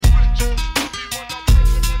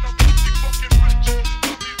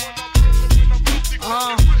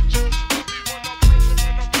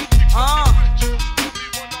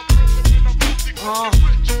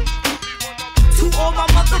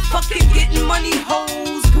money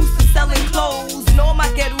hoes, boosters selling clothes, and all my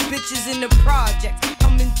ghetto bitches in the projects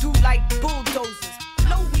coming through like bulldozers.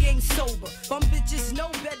 No, we ain't sober. Bum bitches know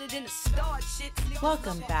better than to start shit.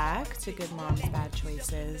 Welcome back to Good Moms, Bad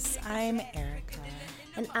Choices. I'm Erica.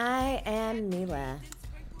 And I am Mila.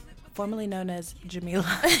 Formerly known as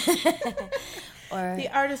Jamila. Or the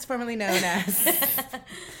artist formerly known as.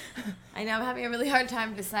 I know I'm having a really hard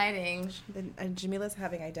time deciding. Jamila's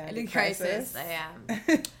having identity crisis. I am.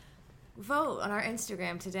 Vote on our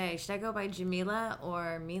Instagram today. Should I go by Jamila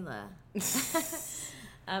or Mila? It's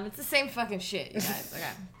the same fucking shit, you guys.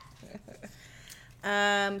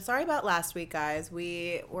 Okay. Sorry about last week, guys.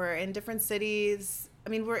 We were in different cities. I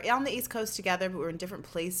mean, we're on the East Coast together, but we were in different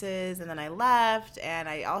places, and then I left, and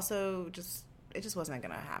I also it just wasn't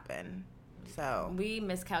going to happen. So we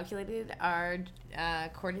miscalculated our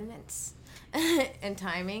coordinates and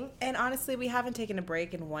timing. And honestly, we haven't taken a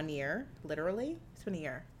break in 1 year, literally. It's been a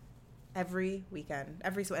year. Every weekend,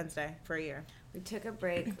 every Wednesday for a year. We took a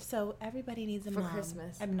break. So everybody needs a for mom.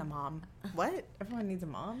 Christmas. I'm a mom. What? Everyone needs a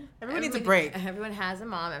mom? Everyone needs a break. Everyone has a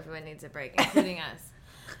mom. Everyone needs a break, including us.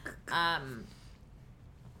 But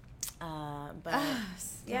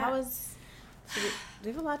yeah. How was...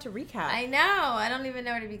 We have a lot to recap. I know. I don't even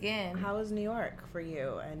know where to begin. How was New York for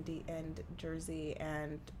you, and Jersey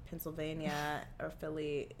and Pennsylvania or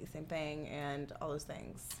Philly, same thing, and all those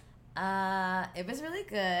things? It was really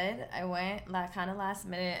good. I went kind of last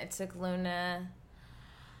minute. I took Luna.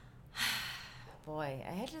 Boy,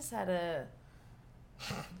 I had just had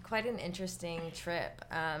quite an interesting trip.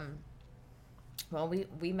 Well,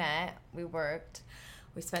 we met, we worked,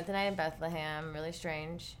 we spent the night in Bethlehem. Really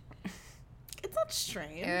strange. It's not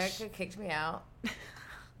strange. Erica kicked me out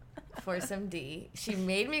for some D. She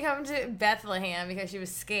made me come to Bethlehem because she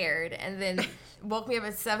was scared, and then woke me up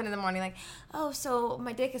at 7 a.m, like, oh, so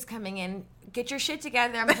my dick is coming in. Get your shit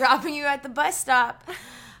together. I'm dropping you at the bus stop.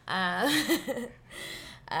 Me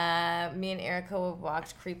and Erica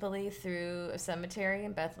walked creepily through a cemetery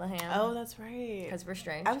in Bethlehem. Oh, that's right. Because we're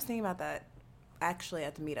strange. I was thinking about that, actually,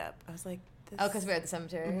 at the meetup. I was like... Oh, because we're at the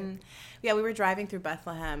cemetery? Mm-hmm. Yeah, we were driving through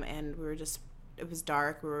Bethlehem, and it was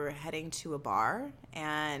dark. We were heading to a bar,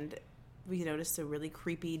 and we noticed a really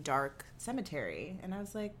creepy, dark cemetery. And I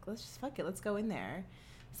was like, let's just fuck it. Let's go in there.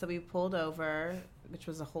 So we pulled over, which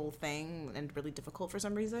was a whole thing and really difficult for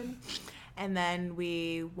some reason. And then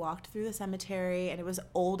we walked through the cemetery, and it was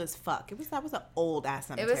old as fuck. That was an old-ass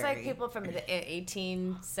cemetery. It was like people from the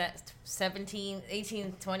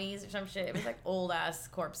 1820s or some shit. It was like old-ass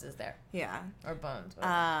corpses there. Yeah. Or bones.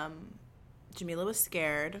 Jamila was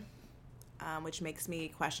scared, which makes me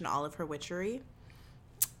question all of her witchery.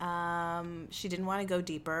 She didn't want to go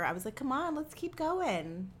deeper. I was like, come on, let's keep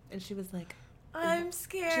going. And she was like... I'm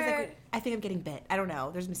scared. She's like, I think I'm getting bit. I don't know.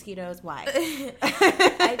 There's mosquitoes. Why?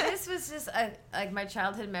 I just like my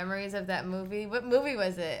childhood memories of that movie. What movie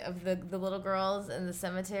was it? Of the little girls in the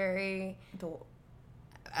cemetery?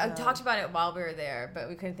 I talked about it while we were there, but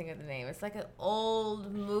we couldn't think of the name. It's like an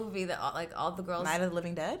old movie that like all the girls... Night of the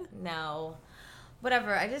Living Dead? No.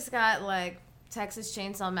 Whatever. I just got like Texas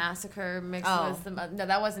Chainsaw Massacre mixed with some... No,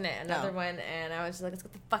 that wasn't it. Another one. And I was just like, let's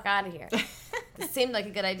get the fuck out of here. It seemed like a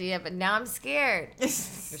good idea, but now I'm scared.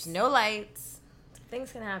 There's no lights. Things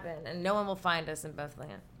can happen, and no one will find us in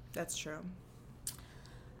Bethlehem. That's true.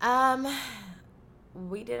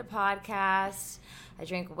 We did a podcast. I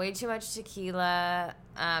drank way too much tequila.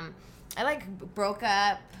 I broke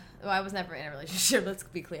up. Well, I was never in a relationship. Let's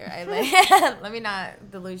be clear. Let me not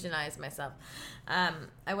delusionize myself.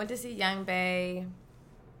 I went to see Young Bae.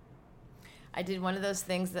 I did one of those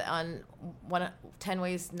things that on 10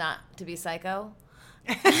 Ways Not to Be Psycho.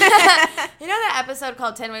 You know that episode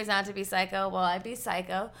called 10 Ways Not to Be Psycho? Well, I'd be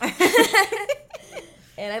psycho.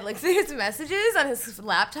 And I looked through his messages on his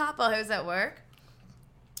laptop while he was at work.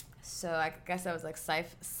 So I guess I was like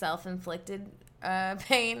self-inflicted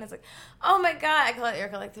pain. I was like, oh my God. I call it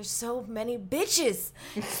Erica, like, there's so many bitches.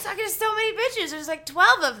 He's talking to so many bitches. There's like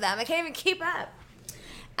 12 of them. I can't even keep up.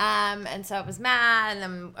 And so I was mad, and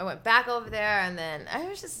then I went back over there, and then it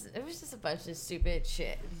was just a bunch of stupid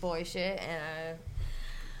shit, boy shit, and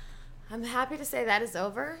I'm happy to say that is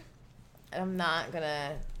over. I'm not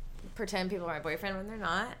gonna pretend people are my boyfriend when they're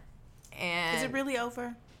not. And is it really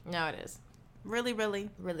over? No, it is. Really, really?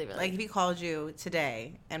 Really, really. Like, if he called you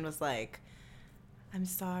today and was like, I'm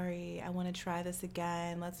sorry, I want to try this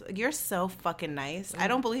again. You're so fucking nice. I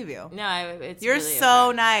don't believe you. No, you're really so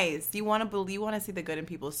over. nice. You want to see the good in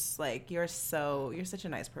people. Like, you're such a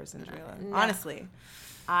nice person, Jamila. No. Honestly.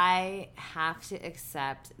 I have to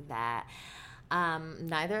accept that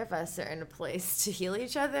neither of us are in a place to heal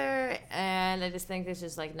each other, and I just think it's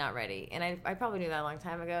just like not ready. And I probably knew that a long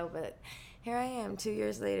time ago, but here I am 2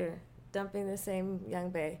 years later, dumping the same young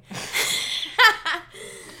bae.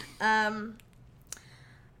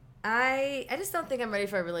 I just don't think I'm ready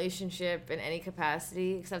for a relationship in any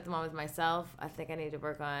capacity except the one with myself. I think I need to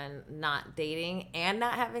work on not dating and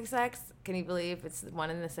not having sex. Can you believe it's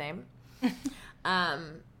one and the same? I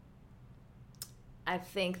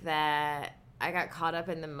think that I got caught up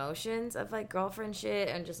in the motions of like girlfriend shit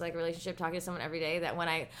and just like relationship, talking to someone every day, that when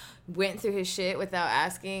I went through his shit without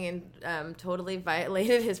asking and totally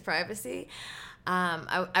violated his privacy,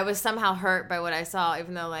 I was somehow hurt by what I saw,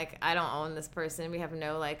 even though like I don't own this person. We have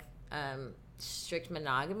no like strict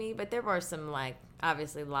monogamy, but there were some like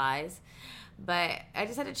obviously lies. But I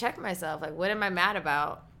just had to check myself, like, what am I mad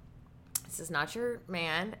about? This is not your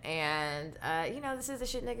man, and this is the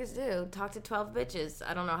shit niggas do. Talk to 12 bitches.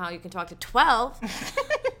 I don't know how you can talk to 12.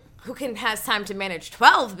 Who has time to manage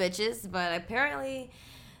 12 bitches? But apparently,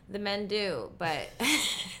 the men do. But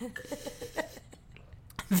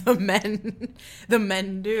the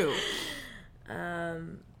men do.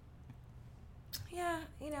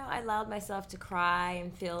 Yeah, I allowed myself to cry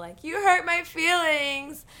and feel like, you hurt my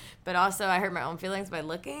feelings. But also, I hurt my own feelings by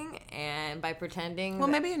looking and by pretending. Well,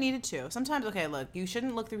 maybe you needed to. Sometimes, okay, look, you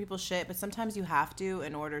shouldn't look through people's shit, but sometimes you have to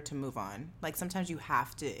in order to move on. Like, sometimes you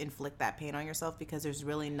have to inflict that pain on yourself because there's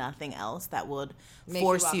really nothing else that would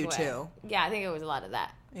force you to. Yeah, I think it was a lot of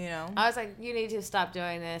that. You know? I was like, you need to stop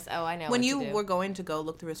doing this. Oh, I know when you were going to go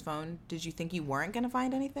look through his phone, did you think you weren't going to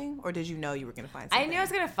find anything? Or did you know you were going to find something? I knew I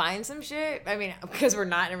was going to find some shit. I mean, because we're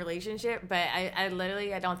not in a relationship. But I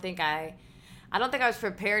literally, I don't think I was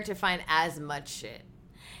prepared to find as much shit.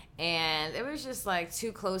 And it was just, like,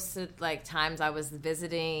 too close to, like, times I was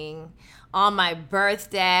visiting on my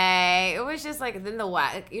birthday. It was just, like, then the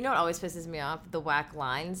whack. You know what always pisses me off? The whack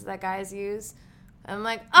lines that guys use. I'm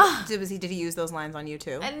like, oh. Did he use those lines on you,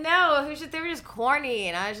 too? And no, they were just corny.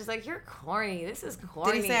 And I was just like, you're corny. This is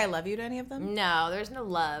corny. Did he say I love you to any of them? No, there's no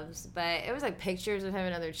loves. But it was, like, pictures of him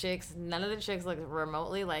and other chicks. None of the chicks looked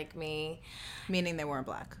remotely like me. Meaning they weren't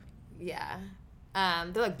black. Yeah.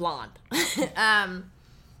 They're like blonde.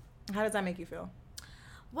 How does that make you feel?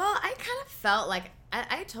 Well, I kind of felt like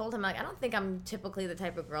I told him, like, I don't think I'm typically the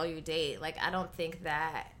type of girl you date. Like, I don't think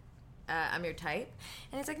that I'm your type.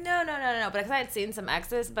 And he's like, no. But because I had seen some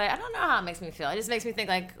exes, but I don't know how it makes me feel. It just makes me think,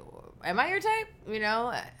 like, am I your type? You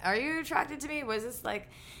know, are you attracted to me? Was this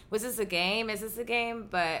a game? Is this a game?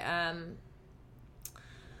 But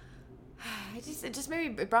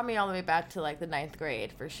it brought me all the way back to like the 9th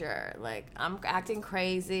grade for sure. Like, I'm acting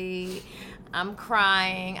crazy, I'm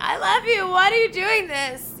crying, I love you, why are you doing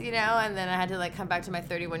this? You know, and then I had to like come back to my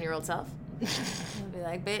 31-year-old self and be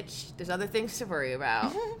like, bitch, there's other things to worry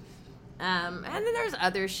about. And then there was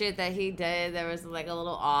other shit that he did. There was like a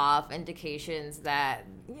little off indications that,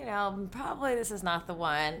 you know, probably this is not the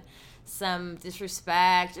one. Some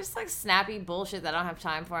disrespect, just like snappy bullshit that I don't have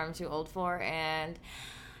time for, I'm too old for. And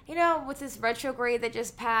you know, with this retrograde that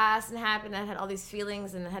just passed and happened, I had all these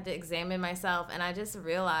feelings and I had to examine myself. And I just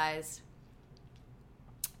realized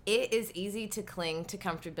it is easy to cling to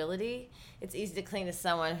comfortability. It's easy to cling to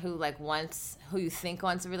someone who who you think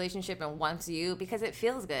wants a relationship and wants you because it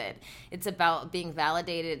feels good. It's about being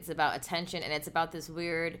validated. It's about attention. And it's about this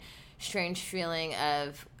weird, strange feeling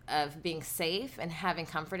of being safe and having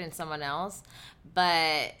comfort in someone else.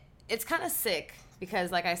 But it's kind of sick.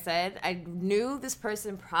 Because, like I said, I knew this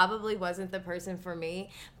person probably wasn't the person for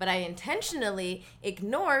me, but I intentionally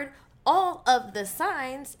ignored all of the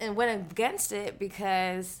signs and went against it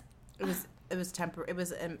because it was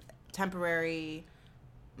temporary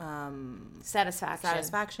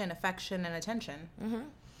satisfaction, affection, and attention. Mm-hmm.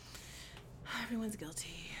 Everyone's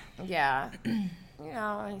guilty. Yeah, you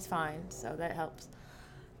know, he's fine, so that helps.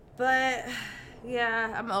 But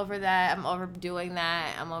yeah, I'm over that. I'm over doing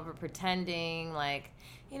that. I'm over pretending. Like,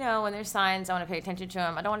 you know, when there's signs, I want to pay attention to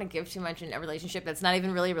them. I don't want to give too much in a relationship that's not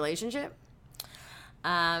even really a relationship.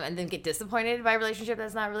 And then get disappointed by a relationship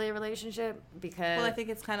that's not really a relationship because... Well, I think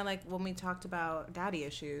it's kind of like when we talked about daddy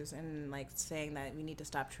issues and, like, saying that we need to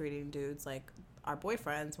stop treating dudes like our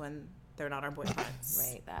boyfriends when they're not our boyfriends.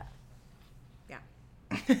 Right, that. Yeah.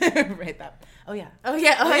 Right, that. Oh, yeah. Oh,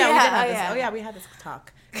 yeah. Oh, yeah. yeah. We did have oh, this. yeah. Oh, yeah, we had this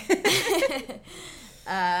talk.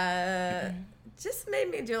 Just made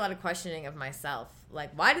me do a lot of questioning of myself.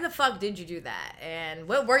 Like, why the fuck did you do that? And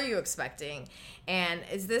what were you expecting? And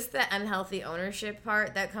is this the unhealthy ownership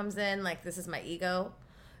part that comes in? Like, this is my ego.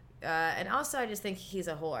 And also, I just think he's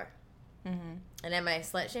a whore. Mm-hmm. And am I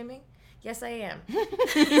slut shaming? Yes, I am.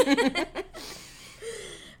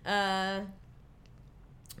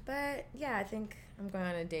 But, yeah, I think I'm going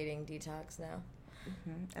on a dating detox now.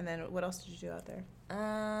 Mm-hmm. And then what else did you do out there?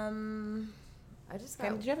 I just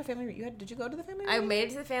got... Did you have a family? Did you go to the family I reunion? made it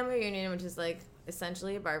to the family reunion, which is like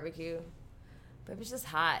essentially a barbecue, but it was just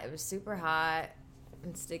hot. It was super hot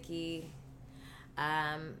and sticky.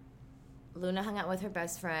 Luna hung out with her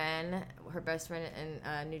best friend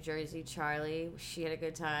in New Jersey, Charlie. She had a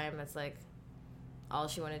good time. That's like all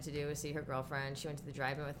she wanted to do was see her girlfriend. She went to the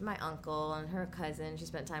drive-in with my uncle and her cousin. She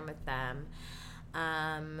spent time with them.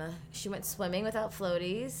 She went swimming without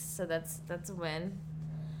floaties, so that's a win.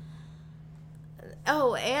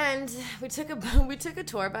 Oh, and we took a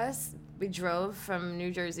tour bus. We drove from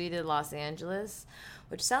New Jersey to Los Angeles,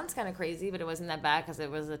 which sounds kind of crazy, but it wasn't that bad because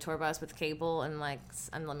it was a tour bus with cable and like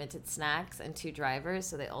unlimited snacks and 2 drivers,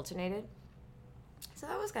 so they alternated. So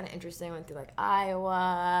that was kind of interesting. Went through like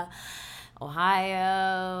Iowa,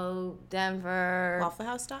 Ohio, Denver. Waffle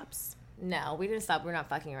House stops? No, we didn't stop. We're not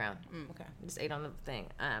fucking around. Okay. We just ate on the thing.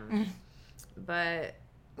 But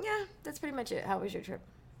yeah, that's pretty much it. How was your trip?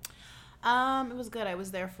 It was good. I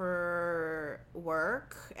was there for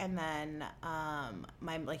work, and then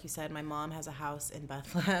like you said, my mom has a house in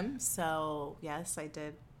Bethlehem. So yes, I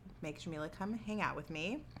did make Jamila come hang out with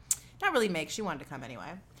me. Not really make. She wanted to come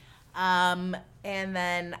anyway. But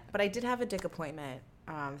I did have a dick appointment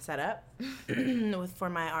set up for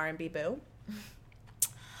my R&B boo.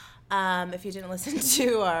 If you didn't listen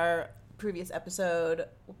to our previous episode,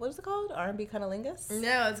 what is it called? R&B Cunnilingus?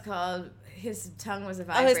 No, it's called His Tongue Was a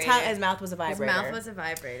Vibrator. Oh, his mouth was a vibrator. His mouth was a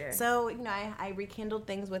vibrator. So, I rekindled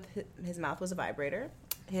things with his mouth was a vibrator.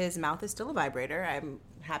 His mouth is still a vibrator. I'm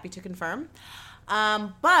happy to confirm.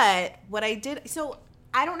 But what I did, so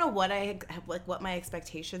I don't know what my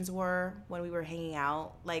expectations were when we were hanging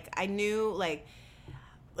out. Like, I knew, like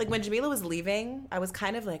when Jamila was leaving, I was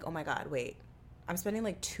kind of like, oh my God, wait. I'm spending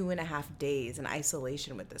like 2.5 days in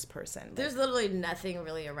isolation with this person. Like, there's literally nothing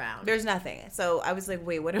really around. There's nothing. So I was like,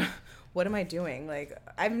 wait, what am I doing? Like,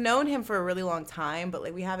 I've known him for a really long time, but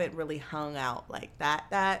like we haven't really hung out like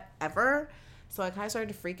that ever. So I kind of started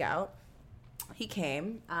to freak out. He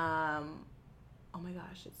came. Oh my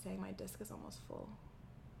gosh, it's saying my disc is almost full.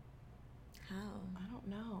 How? I don't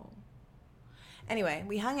know. Anyway,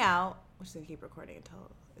 we hung out. We're just gonna keep recording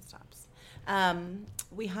until it stops.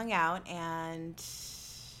 We hung out and,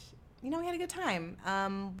 we had a good time.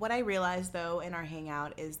 What I realized, though, in our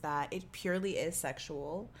hangout is that it purely is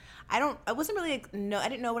sexual. I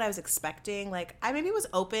didn't know what I was expecting. Like, I maybe was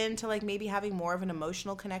open to, like, maybe having more of an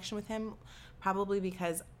emotional connection with him, probably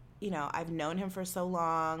because, I've known him for so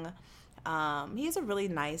long. He's a really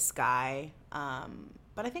nice guy.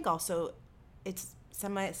 But I think also it's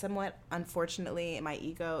somewhat, unfortunately, in my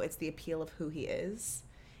ego, it's the appeal of who he is.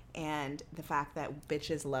 And the fact that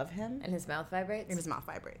bitches love him. And his mouth vibrates? And his mouth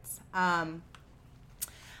vibrates.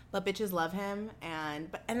 But bitches love him. And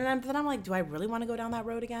then I'm like, do I really want to go down that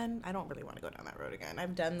road again? I don't really want to go down that road again.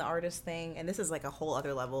 I've done the artist thing. And this is like a whole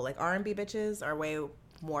other level. Like, R&B bitches are way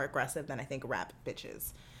more aggressive than I think rap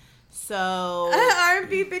bitches. So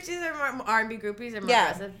R&B bitches are more R&B groupies are more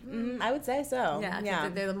aggressive. I would say so. Yeah.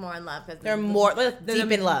 They're more in love because they're more deep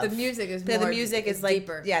in love. The music is like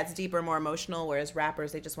deeper. Yeah, it's deeper, more emotional. Whereas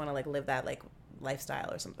rappers, they just want to like live that like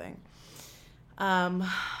lifestyle or something. But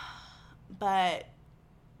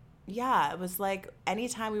yeah, it was like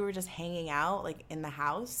anytime we were just hanging out like in the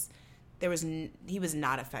house, he was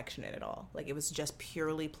not affectionate at all. Like, it was just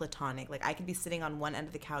purely platonic. Like, I could be sitting on one end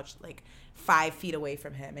of the couch, like 5 feet away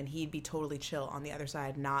from him, and he'd be totally chill on the other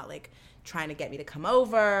side, not like trying to get me to come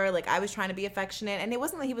over. Like, I was trying to be affectionate, and it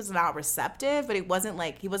wasn't like he was not receptive, but he wasn't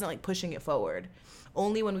like pushing it forward.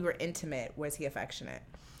 Only when we were intimate was he affectionate.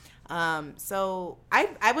 So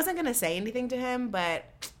I wasn't gonna say anything to him, but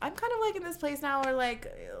I'm kind of like in this place now where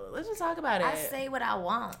like, let's just talk about it. I say what I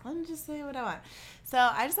want. Let me just say what I want. So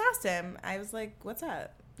I just asked him, I was like, what's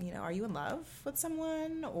up? Are you in love with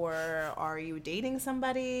someone, or are you dating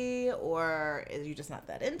somebody, or is you just not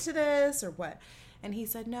that into this, or what? And he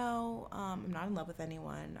said, no, I'm not in love with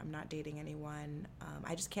anyone. I'm not dating anyone.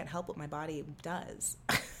 I just can't help what my body does.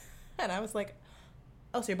 And I was like,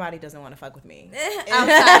 oh, so your body doesn't want to fuck with me.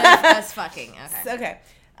 Outside of us fucking. Okay. Okay.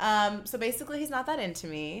 So basically, he's not that into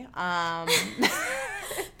me.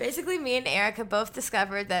 Basically, me and Erica both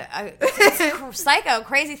discovered that it's a psycho,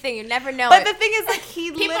 crazy thing. You never know. But the thing is, like, he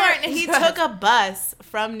aren't took a bus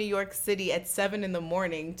from New York City at 7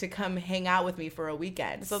 a.m. to come hang out with me for a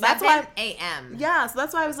weekend. So that's why 7 a.m. Yeah, so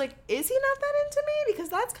that's why I was like, is he not that into me? Because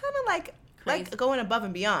that's kind of like going above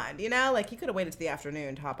and beyond, Like, he could have waited to the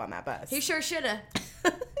afternoon to hop on that bus. He sure should have.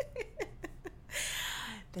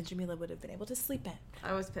 Then Jamila would have been able to sleep in.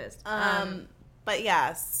 I was pissed. But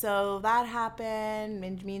yeah, so that happened.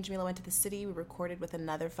 Me and Jamila went to the city. We recorded with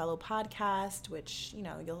another fellow podcast, which,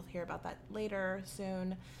 you'll hear about that later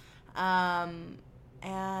soon. And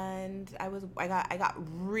I got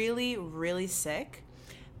really, really sick.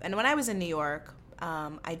 And when I was in New York,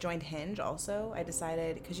 I joined Hinge also. I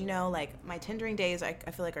decided, because, you know, like, my Tindering days, I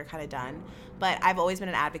feel like are kind of done. But I've always been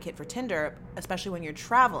an advocate for Tinder, especially when you're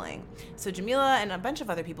traveling. So Jamila and a bunch of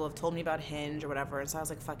other people have told me about Hinge or whatever. And so I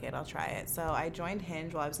was like, fuck it, I'll try it. So I joined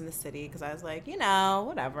Hinge while I was in the city because I was like, you know,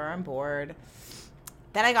 whatever, I'm bored.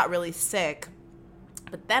 Then I got really sick.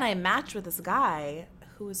 But then I matched with this guy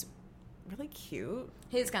who was really cute.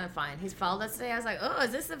 He's kind of fine. He's followed us today. I was like, oh,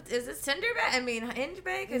 is this Tinder Bay? I mean, Hinge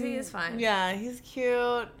Bay? Because he is fine. Yeah, he's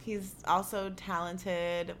cute. He's also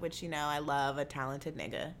talented, which, you know, I love a talented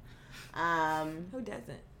nigga. Who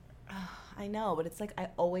doesn't? I know, but it's like I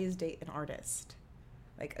always date an artist,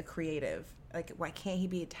 like a creative. Like, why can't he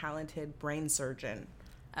be a talented brain surgeon?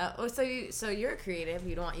 So you're creative.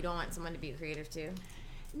 You don't want someone to be creative too?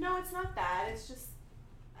 No, it's not that. It's just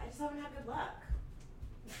I just haven't had good luck.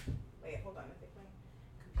 Wait, hold on. I think my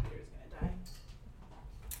computer's gonna die.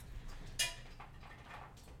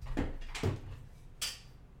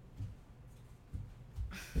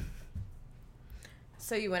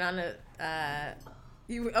 So you went on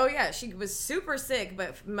she was super sick,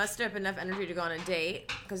 but mustered up enough energy to go on a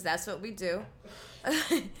date, because that's what we do.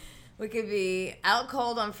 We could be out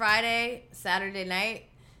cold on Friday, Saturday night.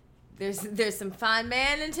 There's some fine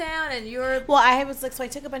man in town, and you're... Well, I was like, so I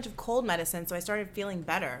took a bunch of cold medicine, so I started feeling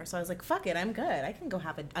better. So I was like, fuck it, I'm good. I can go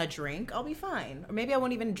have a drink. I'll be fine. Or maybe I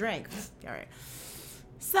won't even drink. All right.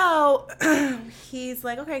 So he's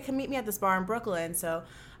like, okay, come meet me at this bar in Brooklyn. So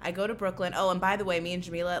I go to Brooklyn. Oh, and by the way, me and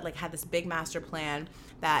Jamila like had this big master plan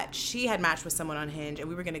that she had matched with someone on Hinge, and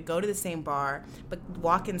we were going to go to the same bar, but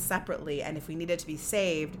walk in separately. And if we needed to be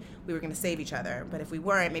saved, we were going to save each other. But if we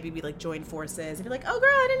weren't, maybe we'd like join forces and be like, oh girl,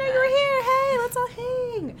 I didn't know you were here. Hey, let's all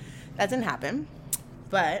hang. That didn't happen.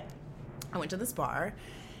 But I went to this bar,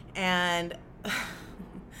 and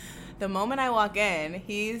the moment I walk in,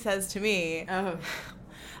 he says to me, Oh.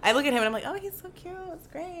 I look at him and I'm like, oh, he's so cute. It's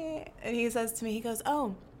great. And he says to me, he goes,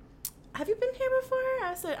 oh, have you been here before?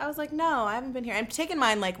 I was like, no, I haven't been here. I'm taking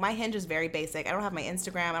mine, like, my Hinge is very basic. I don't have my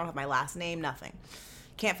Instagram. I don't have my last name, nothing.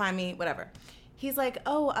 Can't find me, whatever. He's like,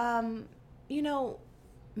 oh, you know,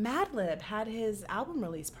 Madlib had his album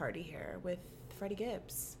release party here with Freddie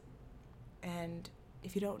Gibbs. And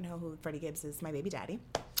if you don't know who Freddie Gibbs is, my baby daddy.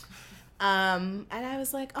 And I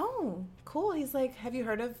was like, oh, cool. He's like, have you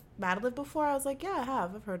heard of Madlib before? I was like, yeah, I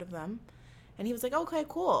have. I've heard of them. And he was like, okay,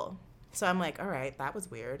 cool. So I'm like, all right, that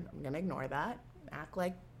was weird. I'm going to ignore that. Act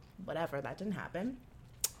like whatever. That didn't happen.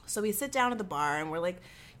 So we sit down at the bar and we're like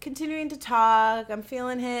continuing to talk. I'm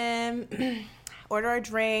feeling him. Order our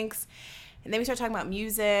drinks. And then we start talking about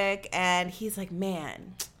music. And he's like,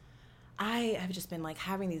 man, I have just been like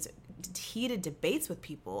having these heated debates with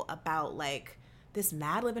people about like this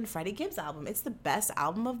Madlib and Freddie Gibbs album. It's the best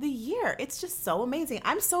album of the year. It's just so amazing.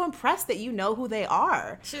 I'm so impressed that you know who they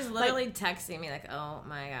are. She's literally texting me like, oh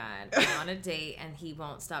my God, I'm on a date and he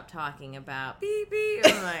won't stop talking about beep beep.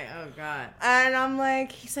 I'm like, oh God. And I'm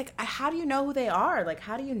like, he's like, how do you know who they are? Like,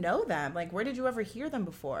 how do you know them? Like, where did you ever hear them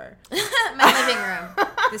before? My living room,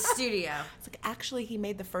 the studio. It's like, actually, he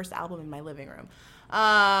made the first album in my living room.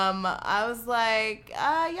 I was like,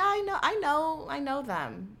 yeah, I know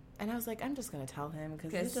them. And I was like, I'm just going to tell him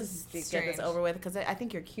because let's just get this over with because I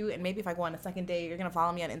think you're cute. And maybe if I go on a second date, you're going to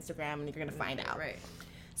follow me on Instagram and you're going to find out. Right.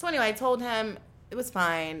 So anyway, I told him it was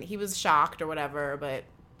fine. He was shocked or whatever, but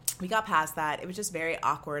we got past that. It was just very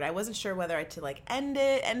awkward. I wasn't sure whether to like end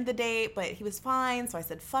the date, but he was fine. So I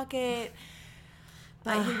said, fuck it.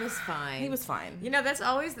 But he was fine. He was fine. You know,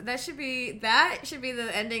 that should be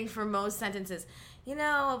the ending for most sentences. You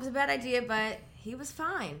know, it was a bad idea, but he was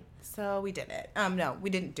fine. So we did it. No, we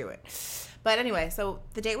didn't do it. But anyway, so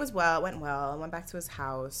the date went well. I went back to his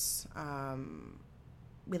house.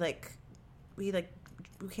 We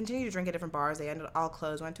continued to drink at different bars. They ended all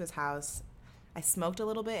closed. Went to his house. I smoked a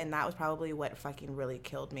little bit, and that was probably what fucking really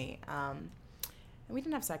killed me. And we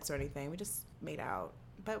didn't have sex or anything. We just made out.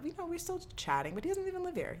 But we're still chatting. But he doesn't even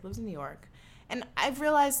live here. He lives in New York. And I've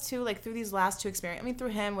realized too, like through these last two experiences, I mean,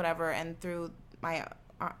 through him, whatever, and through my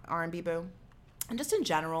R&B boo. And just in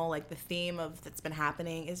general, like the theme of that's been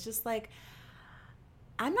happening is just like,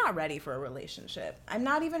 I'm not ready for a relationship. I'm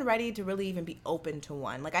not even ready to really even be open to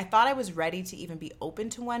one. Like I thought I was ready to even be open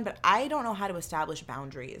to one, but I don't know how to establish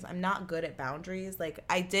boundaries. I'm not good at boundaries. Like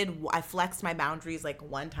I flexed my boundaries like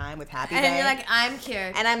one time with Happy Day. And you're like, I'm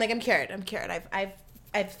cured. And I'm like, I'm cured.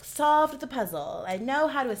 I've solved the puzzle. I know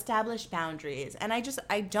how to establish boundaries. And I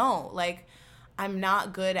don't. Like, I'm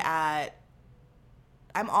not good at,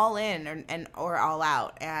 I'm all in or all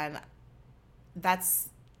out. And that's,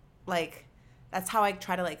 like, that's how I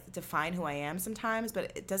try to like define who I am sometimes,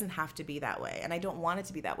 but it doesn't have to be that way. And I don't want it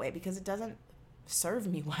to be that way because it doesn't serve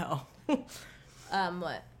me well.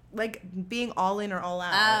 What? Like being all in or all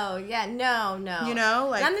out. Oh, yeah. No. You know?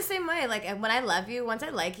 Like, I'm the same way. Like, when I love you, once I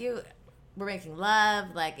like you, we're making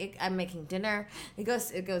love. Like, I'm making dinner. It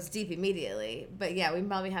goes deep immediately. But, yeah, we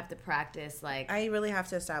probably have to practice, like... I really have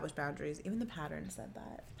to establish boundaries. Even the Pattern said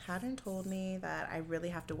that. Pattern told me that I really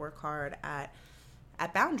have to work hard at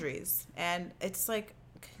boundaries. And it's like,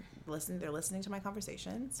 they're listening to my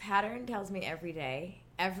conversations. Pattern tells me every day,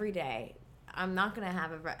 I'm not going to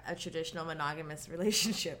have a traditional monogamous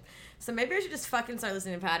relationship. So maybe I should just fucking start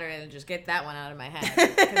listening to Pattern and just get that one out of my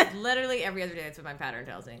head. Because literally every other day that's what my Pattern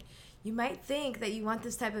tells me. You might think that you want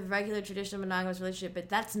this type of regular traditional monogamous relationship, but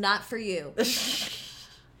that's not for you.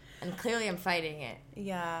 And clearly I'm fighting it.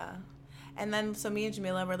 Yeah. And then, so me and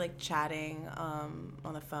Jamila were, like, chatting on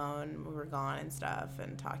the phone. We were gone and stuff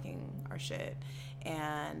and talking our shit.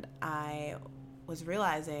 And I was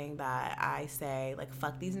realizing that I say, like,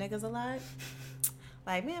 fuck these niggas a lot.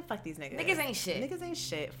 Like, man, fuck these niggas. Niggas ain't shit. Niggas ain't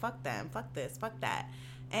shit. Fuck them. Fuck this. Fuck that.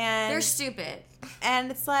 And they're stupid. And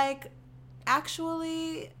it's like,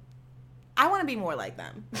 actually, I want to be more like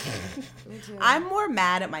them. Me too. I'm more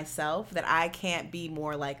mad at myself that I can't be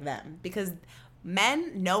more like them because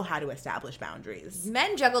men know how to establish boundaries.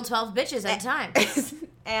 Men juggle 12 bitches at a time.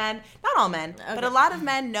 And not all men, Okay. but a lot of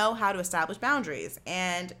men know how to establish boundaries.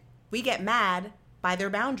 And we get mad by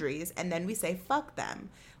their boundaries, and then we say, fuck them.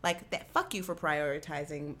 Like, fuck you for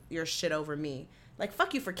prioritizing your shit over me. Like,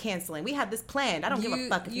 fuck you for canceling. We had this planned. I don't give a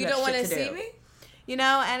fuck if you have shit to do. You don't want to see me? You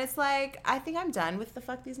know, and it's like, I think I'm done with the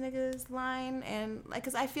fuck these niggas line. And, like,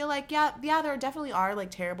 because I feel like, yeah, there definitely are,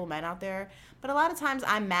 like, terrible men out there. But a lot of times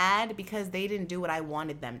I'm mad because they didn't do what I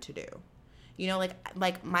wanted them to do. You know,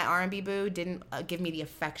 like my R&B boo didn't give me the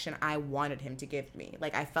affection I wanted him to give me.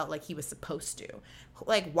 Like, I felt like he was supposed to.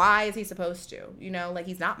 Like, why is he supposed to? You know, like,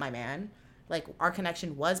 he's not my man. Like, our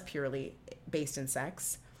connection was purely based in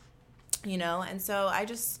sex. You know, and so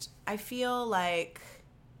I feel like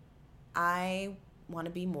I want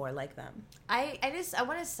to be more like them. I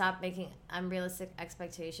want to stop making unrealistic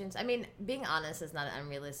expectations. I mean, being honest is not an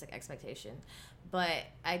unrealistic expectation, but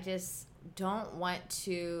I just don't want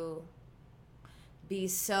to be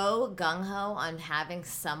so gung-ho on having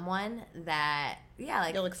someone that, yeah,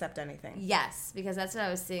 like... You'll accept anything. Yes, because that's what I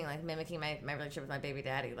was seeing, like, mimicking my relationship with my baby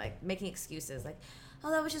daddy, like, making excuses, like,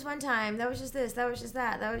 oh, that was just one time, that was just this, that was just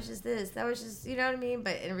that was just this, that was just, you know what I mean?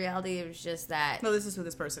 But in reality, it was just that... No, this is who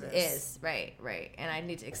this person is. Right. And I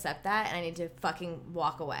need to accept that, and I need to fucking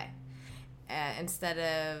walk away. Instead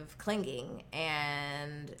of clinging,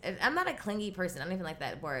 and I'm not a clingy person. I don't even like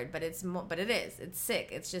that word, but it is. It's sick.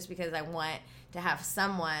 It's just because I want to have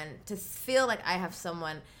someone, to feel like I have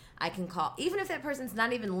someone I can call, even if that person's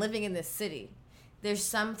not even living in this city.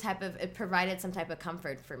 There's it provided some type of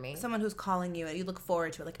comfort for me. Someone who's calling you and you look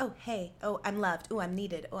forward to it, like, oh, hey, oh, I'm loved, oh, I'm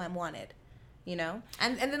needed, oh, I'm wanted. You know?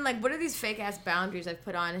 And then, like, what are these fake-ass boundaries I've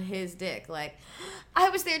put on his dick? Like,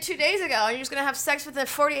 I was there 2 days ago, and you're just going to have sex with a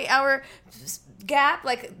 48-hour gap?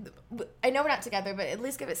 Like, I know we're not together, but at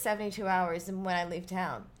least give it 72 hours when I leave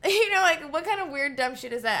town. You know, like, what kind of weird, dumb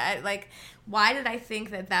shit is that? Like, why did I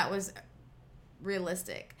think that was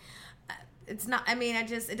realistic? It's not, I mean,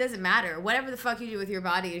 it doesn't matter. Whatever the fuck you do with your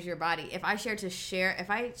body is your body. If I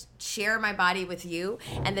share my body with you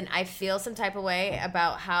and then I feel some type of way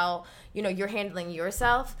about how, you know, you're handling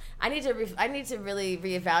yourself, I need to really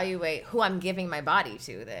reevaluate who I'm giving my body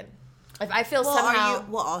to then. If I feel somehow...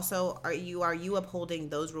 Are you upholding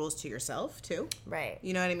those rules to yourself too? Right.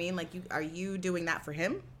 You know what I mean? Like, are you doing that for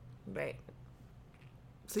him? Right.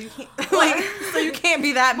 So you can't, so you can't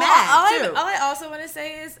be that mad, too. All I also want to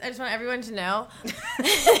say is, I just want everyone to know.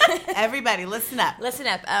 Everybody, listen up. Listen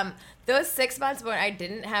up. Those 6 months when I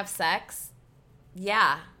didn't have sex,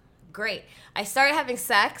 yeah, great. I started having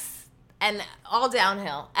sex, and all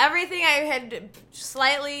downhill. Everything I had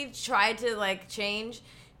slightly tried to, like, change,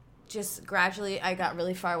 just gradually I got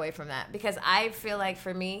really far away from that. Because I feel like,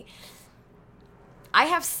 for me, I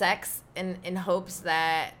have sex in hopes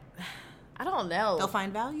that... I don't know. They'll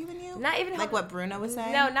find value in you? Not even like what Bruno was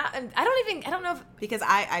saying? No, I don't know if... Because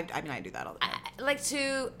I mean, I do that all the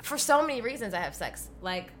time. For so many reasons I have sex.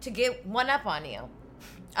 Like, to get one up on you.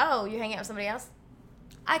 Oh, you hang out with somebody else?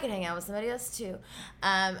 I can hang out with somebody else, too.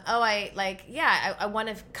 I want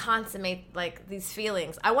to consummate, like, these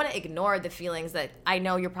feelings. I want to ignore the feelings that I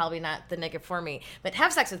know you're probably not the nigga for me. But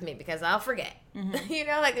have sex with me because I'll forget. Mm-hmm. You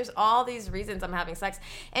know, like, there's all these reasons I'm having sex.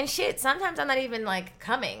 And shit, sometimes I'm not even, like,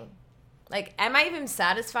 coming. Like, am I even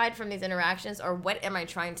satisfied from these interactions, or what am I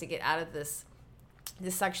trying to get out of this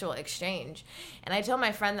this sexual exchange. And I told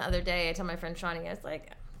my friend the other day, Shawnee, I was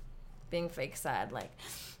like, being fake sad, like,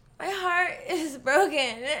 my heart is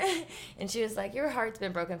broken. And she was like, your heart's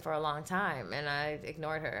been broken for a long time. And I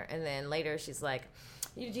ignored her. And then later she's like,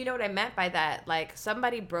 do you know what I meant by that? Like,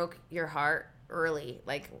 somebody broke your heart early,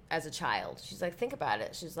 like, as a child. She's like, think about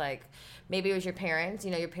it. She's like, maybe it was your parents.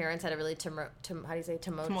 You know, your parents had a really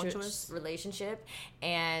tumultuous relationship.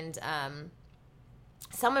 And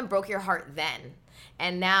someone broke your heart then.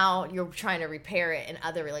 And now you're trying to repair it in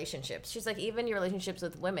other relationships. She's like, even your relationships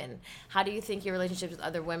with women. How do you think your relationships with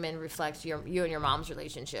other women reflects you and your mom's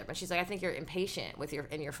relationship? And she's like, I think you're impatient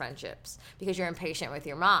in your friendships because you're impatient with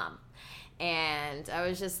your mom. And I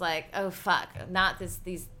was just like, oh fuck, not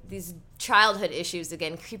these childhood issues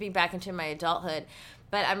again, creeping back into my adulthood.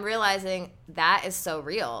 But I'm realizing that is so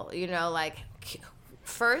real. You know, like,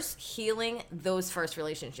 first healing those first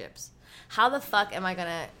relationships. How the fuck am I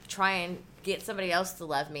gonna try and get somebody else to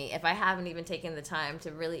love me if I haven't even taken the time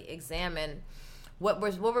to really examine what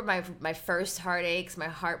were my first heartaches, my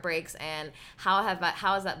heartbreaks, and how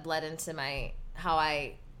has that bled into how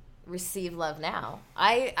I receive love now?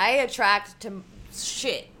 I attract to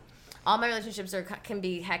shit. All my relationships can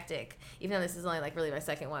be hectic, even though this is only like really my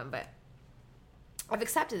second one, but I've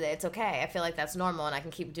accepted it. It's okay. I feel like that's normal, and I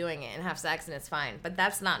can keep doing it and have sex, and it's fine. But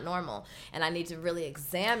that's not normal, and I need to really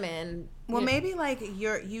examine. Well, maybe like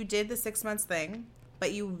you did the 6 months thing,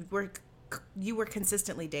 but you were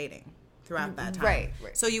consistently dating throughout that time. Right.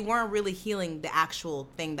 So you weren't really healing the actual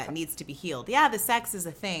thing that needs to be healed. Yeah, the sex is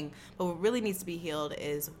a thing, but what really needs to be healed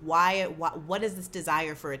is what is this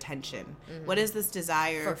desire for attention? Mm-hmm. What is this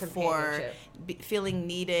desire for feeling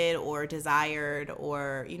needed or desired,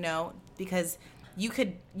 or, you know, because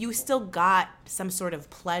you still got some sort of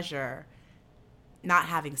pleasure not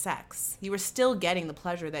having sex. You were still getting the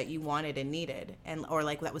pleasure that you wanted and needed, or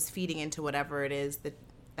like that was feeding into whatever it is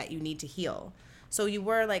that you need to heal. So you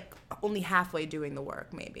were like only halfway doing the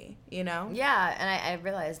work, maybe, you know? Yeah, and I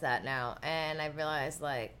realize that now. And I realize,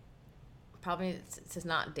 like, probably to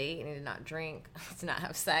not date and to not drink, to not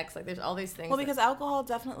have sex. Like, there's all these things. Well, because alcohol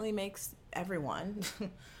definitely makes everyone,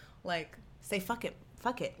 like, say fuck it.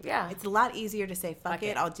 Fuck it. Yeah. It's a lot easier to say, fuck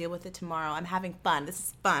it, I'll deal with it tomorrow. I'm having fun. This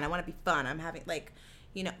is fun. I want to be fun. I'm having, like,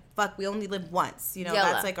 you know, fuck, we only live once. You know,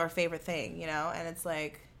 that's, like, our favorite thing, you know? And it's,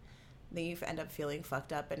 like, then you end up feeling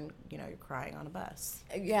fucked up and, you know, you're crying on a bus.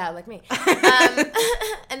 Yeah, like me.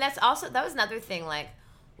 And that was another thing, like,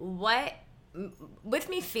 with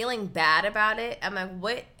me feeling bad about it, I'm like,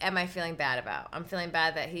 what am I feeling bad about? I'm feeling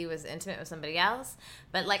bad that he was intimate with somebody else.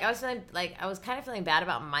 But, like, I was kind of feeling bad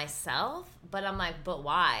about myself. But I'm like, but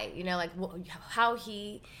why? You know, like,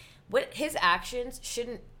 what his actions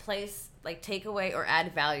shouldn't take away or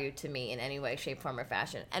add value to me in any way, shape, form, or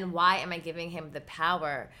fashion. And why am I giving him the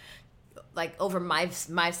power, like, over my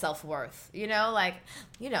self-worth? You know, like,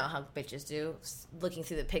 you know how bitches do, looking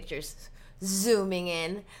through the pictures, zooming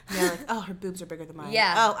in. Yeah, like, oh, her boobs are bigger than mine.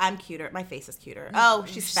 Yeah. Oh, I'm cuter. My face is cuter. Oh,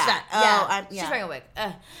 she's fat. Oh, she's wearing a wig.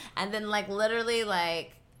 And then, like, literally,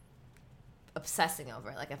 like, obsessing over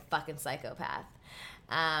it like a fucking psychopath.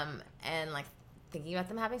 And, like, thinking about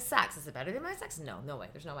them having sex. Is it better than my sex? No way.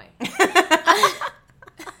 There's no way.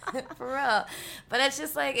 For real. But it's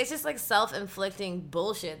just like self-inflicting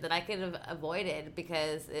bullshit that I could have avoided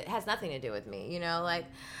because it has nothing to do with me. You know, like,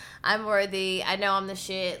 I'm worthy. I know I'm the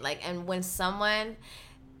shit. Like, and when someone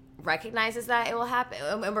recognizes that, it will happen.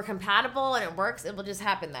 And we're compatible and it works, it will just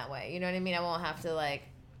happen that way. You know what I mean? I won't have to, like,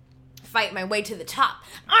 fight my way to the top.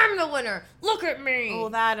 I'm the winner. Look at me. Well,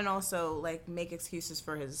 that, and also, like, make excuses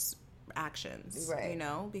for his actions. Right. You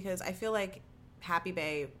know? Because I feel like Happy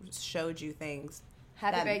Bae showed you things.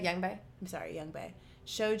 Young Bae? I'm sorry, Young Bae.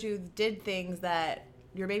 Did things that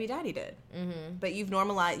your baby daddy did. Mm-hmm. But you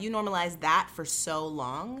normalized that for so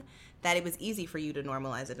long that it was easy for you to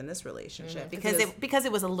normalize it in this relationship. Mm-hmm. Because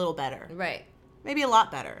it was a little better. Right. Maybe a lot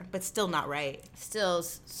better, but still not right. Still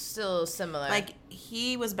similar. Like,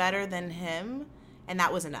 he was better than him, and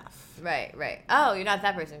that was enough. Right. Oh, you're not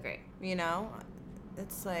that person. Great. You know?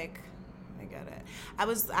 It's like, I get it. I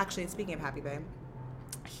was actually, speaking of Happy Bae,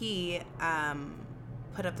 he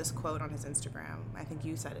put up this quote on his Instagram. I think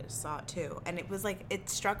you saw it too. And it was like, it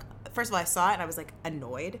struck, first of all, I saw it and I was like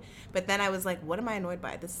annoyed. But then I was like, what am I annoyed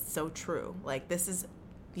by? This is so true. Like, this is,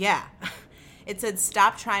 yeah. It said,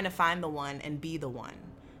 stop trying to find the one and be the one.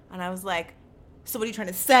 And I was like, so what are you trying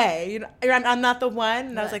to say? You know, I'm not the one?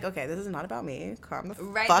 And I was like, okay, this is not about me. Calm the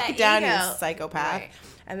fuck down, you psychopath. Right.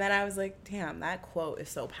 And then I was like, damn, that quote is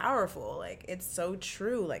so powerful. Like, it's so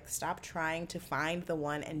true. Like, stop trying to find the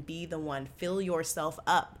one and be the one. Fill yourself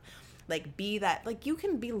up. like be that, like you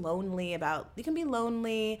can be lonely,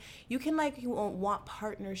 you can like you won't want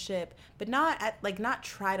partnership, but not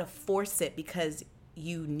try to force it because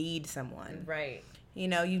you need someone. Right. You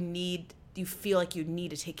know, you feel like you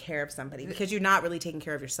need to take care of somebody because you're not really taking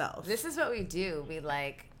care of yourself. This is what we do. We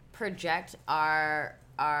like project our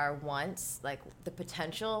wants, like the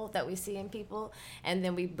potential that we see in people, and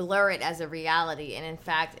then we blur it as a reality, and in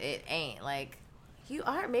fact it ain't. Like,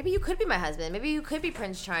 maybe you could be my husband, maybe you could be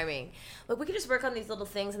Prince Charming. Look, we could just work on these little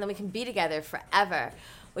things and then we can be together forever,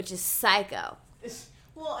 which is psycho.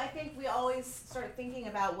 Well, I think we always start thinking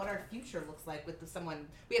about what our future looks like with someone.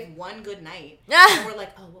 We have one good night and we're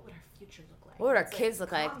like, oh, what would our future look like? What would our kids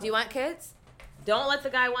look like? Do you want kids? Don't let the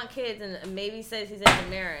guy want kids and maybe says he's into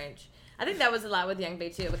marriage. I think that was a lot with Young Bae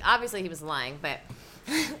too. Like, obviously he was lying, but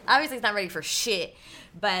obviously he's not ready for shit.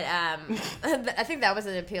 But I think that was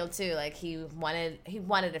an appeal too. Like he wanted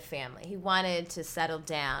a family. He wanted to settle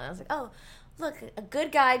down. I was like, oh, look, a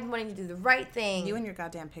good guy wanting to do the right thing. You and your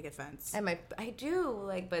goddamn picket fence. I do,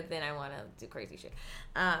 like, but then I want to do crazy shit.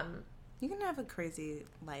 You can have a crazy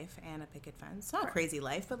life and a picket fence. Not a crazy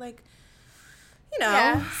life, but like, you know,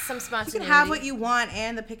 yeah, some spontaneity. You can have what you want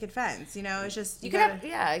and the picket fence. You know, it's just you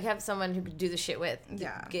have someone who could do the shit with.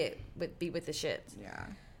 Yeah, be with the shit. Yeah.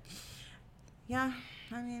 Yeah,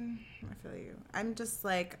 I mean, I feel you. I'm just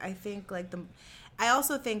like, I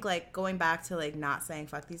also think like going back to like not saying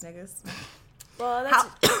fuck these niggas. Well,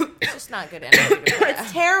 that's just not good energy.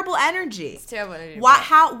 It's terrible energy. It's terrible energy.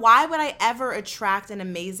 Why would I ever attract an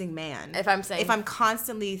amazing man if I'm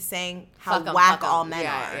constantly saying how whack all men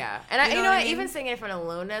are? Yeah. And you know what? Even saying it in front of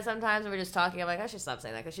Luna sometimes when we're just talking, I'm like, I should stop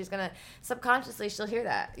saying that because she's gonna subconsciously she'll hear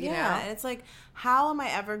that. You know? And it's like, how am I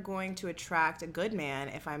ever going to attract a good man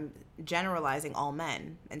if I'm generalizing all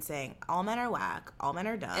men and saying all men are whack, all men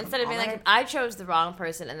are dumb? Instead of being like, I chose the wrong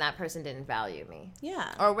person and that person didn't value me.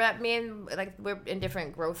 Yeah. Or we're in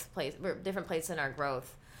different growth place. We're different places in our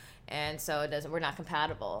growth, and so we're not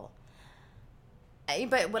compatible.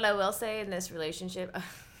 But what I will say in this relationship,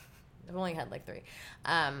 I've only had like 3.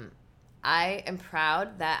 I am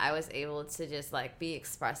proud that I was able to just like be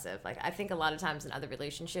expressive. Like I think a lot of times in other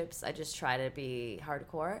relationships, I just try to be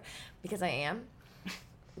hardcore because I am.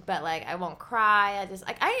 But like I won't cry. I just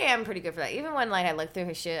like I am pretty good for that. Even when like I look through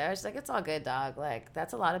his shit, I was like, it's all good, dog. Like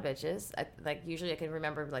that's a lot of bitches. Usually I can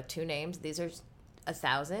remember like 2 names. These are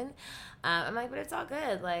 1,000. I'm like, but it's all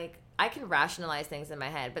good. Like I can rationalize things in my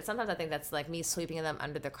head, but sometimes I think that's like me sweeping them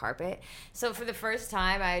under the carpet. So for the first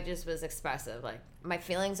time, I just was expressive. Like my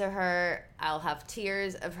feelings are hurt. I'll have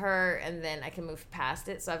tears of hurt, and then I can move past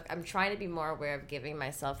it. So I'm trying to be more aware of giving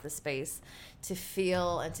myself the space to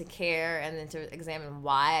feel and to care, and then to examine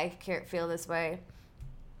why I feel this way.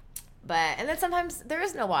 And then sometimes there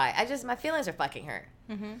is no why. My feelings are fucking hurt.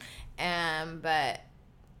 Mm-hmm. But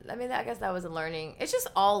I mean, I guess that was a learning. It's just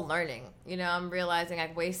all learning. You know, I'm realizing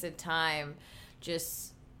I've wasted time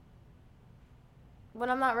just when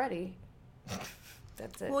I'm not ready.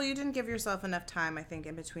 That's it. Well, you didn't give yourself enough time, I think,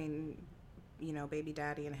 in between, you know, baby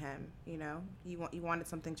daddy and him. You know, you wanted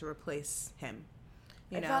something to replace him.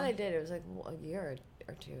 I thought I did. It was like a year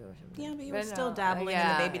or 2 or something. Yeah, but you were still dabbling in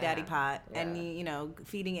the baby daddy pot and, you know,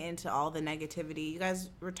 feeding it into all the negativity. You guys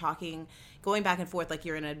were talking, going back and forth like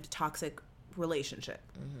you're in a toxic relationship.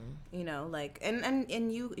 Mm-hmm. You know, like,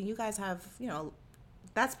 and you guys have, you know,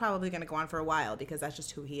 that's probably going to go on for a while because that's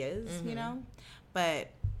just who he is, mm-hmm. you know? But,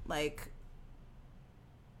 like,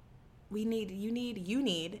 we need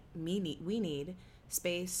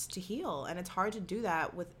space to heal. And it's hard to do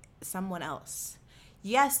that with someone else.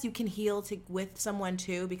 Yes, you can heal with someone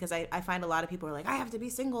too, because I find a lot of people are like, I have to be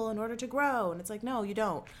single in order to grow. And it's like, no, you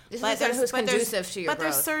don't. Who's conducive to your growth. But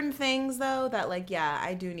there's certain things, though, that like, yeah,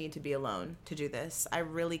 I do need to be alone to do this. I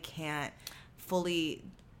really can't fully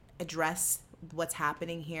address what's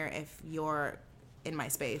happening here if you're in my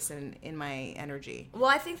space and in my energy. Well,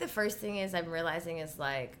 I think the first thing I'm realizing is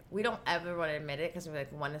like we don't ever want to admit it because we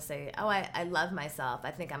like want to say, oh, I love myself,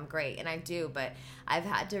 I think I'm great, and I do, but I've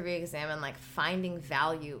had to re-examine like finding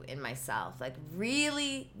value in myself, like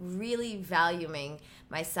really valuing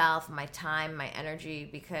myself, my time, my energy,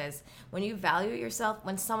 because when you value yourself,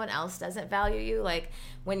 when someone else doesn't value you, like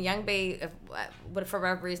when Young Bae, but for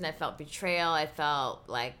whatever reason I felt betrayal, I felt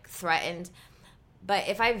like threatened. But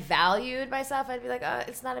if I valued myself, I'd be like, oh,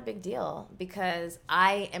 it's not a big deal because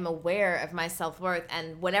I am aware of my self-worth,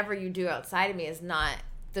 and whatever you do outside of me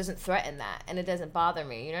doesn't threaten that, and it doesn't bother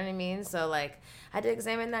me. You know what I mean? So, like, I had to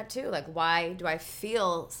examine that too. Like, why do I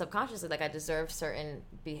feel subconsciously like I deserve certain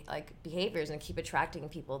behaviors and keep attracting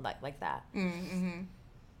people like that? Mm-hmm.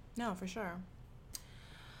 No, for sure.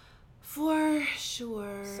 For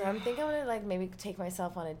sure. So I'm thinking I'm gonna like maybe take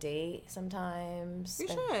myself on a date sometimes. You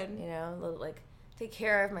should. You know, like take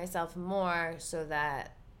care of myself more so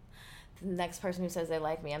that the next person who says they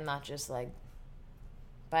like me, I'm not just like,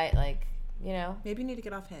 you know. Maybe you need to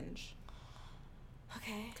get off Hinge.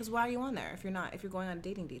 Okay. Because why are you on there if you're going on a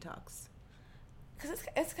dating detox? Because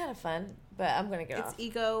it's kind of fun, but I'm gonna get off. It's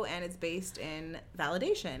ego and it's based in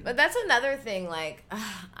validation. But that's another thing. Like,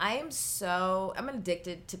 I'm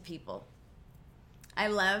addicted to people. I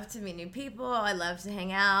love to meet new people. I love to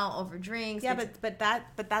hang out over drinks. Yeah, but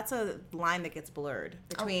that's a line that gets blurred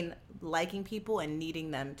between liking people and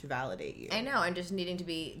needing them to validate you. I know, and just needing to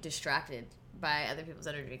be distracted by other people's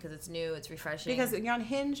energy because it's new, it's refreshing. Because when you're on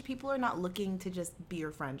Hinge, people are not looking to just be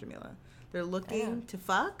your friend, Jamila. They're looking to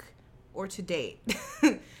fuck or to date.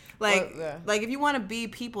 Like if you want to be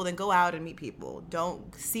people, then go out and meet people.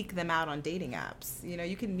 Don't seek them out on dating apps. You know,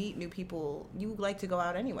 you can meet new people. You like to go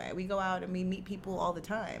out anyway. We go out and we meet people all the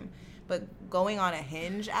time. But going on a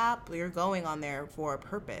Hinge app, you're going on there for a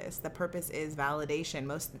purpose. The purpose is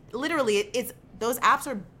validation. It's those apps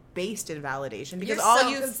are based in validation because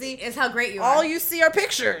you see is how great you are. All you see are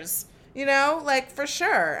pictures. You know, like for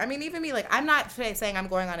sure. I mean, even me, like I'm not saying I'm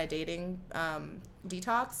going on a dating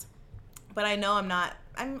detox, but I know I'm not.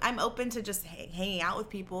 I'm open to just hanging out with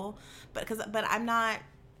people, but I'm not.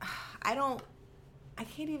 I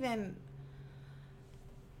can't even.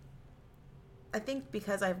 I think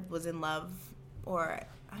because I was in love, or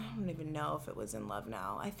I don't even know if it was in love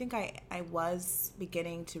now. I think I was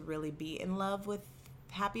beginning to really be in love with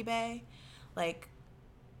Happy Bae. Like,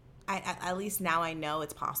 at least now I know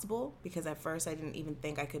it's possible, because at first I didn't even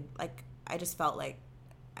think I could, like, I just felt like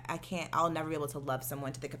I'll never be able to love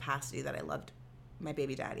someone to the capacity that I loved my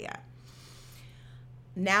baby daddy at.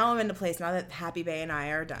 Now I'm in a place, now that Happy Bae and I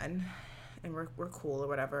are done, and we're cool or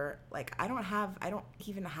whatever, like, I don't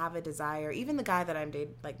even have a desire. Even the guy that I'm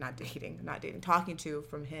talking to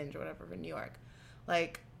from Hinge or whatever from New York,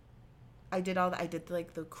 like, I did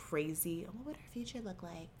like the crazy, what would our future look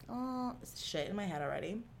like? Oh, shit in my head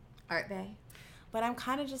already. Art Bae. But I'm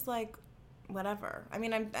kind of just like, whatever. I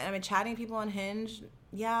mean, I'm chatting people on Hinge.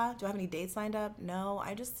 Yeah. Do I have any dates lined up? No.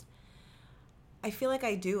 I feel like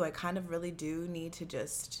I do. I kind of really do need to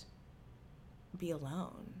just be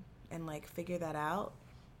alone and, like, figure that out.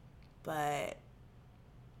 But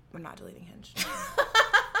we're not deleting Hinge.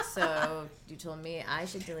 So you told me I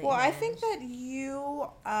should delete. Well, Hinge. I think that you.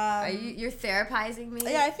 You're therapizing me.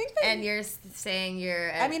 Yeah, I think that. And you're saying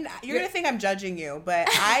you're. I mean, you're gonna think I'm judging you, but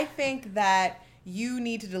I think that you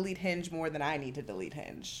need to delete Hinge more than I need to delete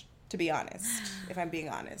Hinge. To be honest, if I'm being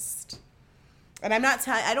honest, and I'm not.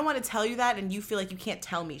 I don't want to tell you that, and you feel like you can't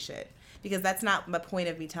tell me shit, because that's not the point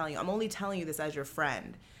of me telling you. I'm only telling you this as your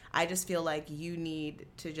friend. I just feel like you need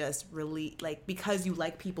to just really, like, because you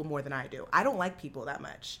like people more than I do. I don't like people that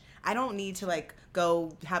much. I don't need to, like,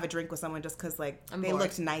 go have a drink with someone just because, like, they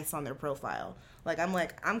looked nice on their profile. Like,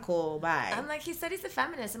 I'm cool, bye. I'm like, he said he's a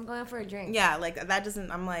feminist. I'm going for a drink. Yeah, like, that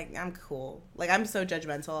doesn't, I'm like, I'm cool. Like, I'm so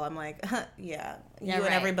judgmental. I'm like, yeah, you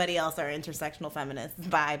and everybody else are intersectional feminists.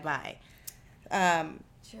 Bye.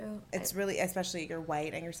 True. It's really, especially you're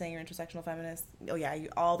white and you're saying you're intersectional feminist. Oh, yeah,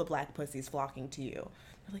 all the black pussies flocking to you.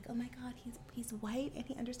 They're like, oh my God, he's white and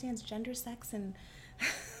he understands gender, sex, and...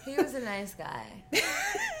 He was a nice guy.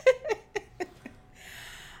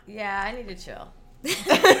 Yeah, I need to chill.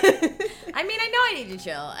 I mean, I know I need to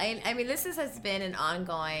chill. I mean, this has been an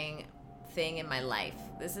ongoing thing in my life.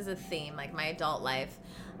 This is a theme, like my adult life.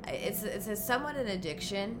 It's somewhat an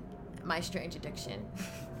addiction, my strange addiction.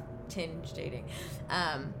 Tinge dating.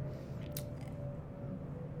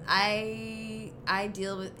 I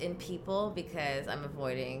deal in people because I'm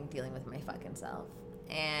avoiding dealing with my fucking self.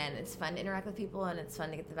 And it's fun to interact with people, and it's fun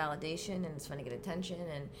to get the validation, and it's fun to get attention,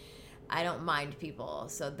 and I don't mind people.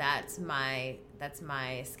 So that's my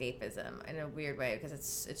escapism in a weird way,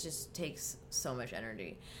 because it just takes so much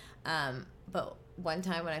energy. But one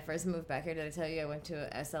time when I first moved back here, did I tell you I went to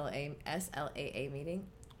a SLAA meeting?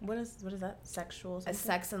 What is that? Sexual something? A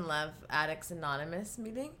Sex and Love Addicts Anonymous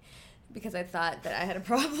meeting, because I thought that I had a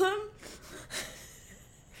problem.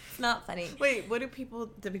 It's not funny. Wait, do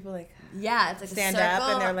people like? Yeah, it's like stand a circle.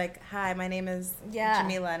 up and they're like, "Hi, my name is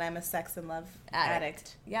Jamila, and I'm a sex and love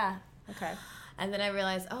addict." Yeah. Okay. And then I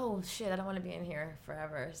realized, oh shit, I don't want to be in here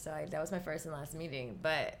forever. So that was my first and last meeting.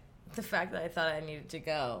 But the fact that I thought I needed to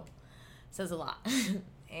go says a lot.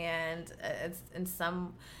 And it's in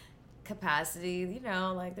some capacity, you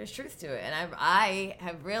know, like there's truth to it. And I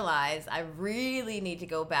have realized I really need to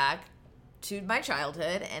go back to my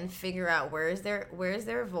childhood and figure out where is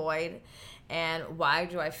there void, and why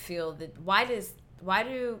do I feel that why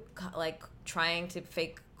do like trying to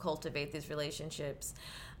fake cultivate these relationships,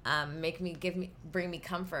 bring me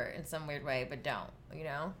comfort in some weird way, but don't, you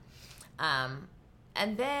know?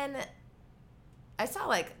 And then I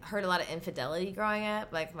heard a lot of infidelity growing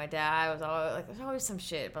up. Like, my dad was always like, there's always some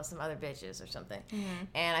shit about some other bitches or something. Mm-hmm.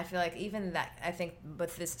 And I feel like even that, I think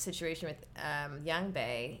with this situation with Young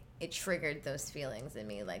Bae, it triggered those feelings in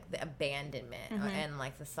me, like the abandonment and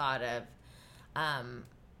like the thought of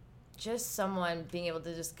just someone being able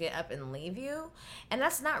to just get up and leave you. And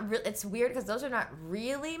that's not real. It's weird because those are not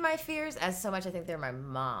really my fears as so much I think they're my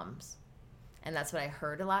mom's. And that's what I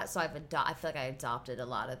heard a lot. So I feel like I adopted a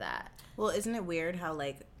lot of that. Well, isn't it weird how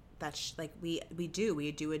like that's like we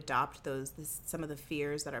do adopt some of the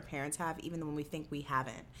fears that our parents have, even when we think we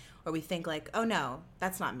haven't, or we think like, oh no,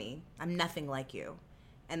 that's not me. I'm nothing like you,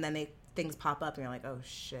 and then things pop up and you're like, oh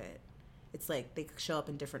shit. It's like they show up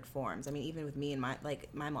in different forms. I mean, even with me and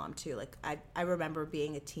my mom too. Like I remember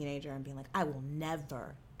being a teenager and being like, I will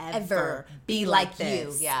never ever be like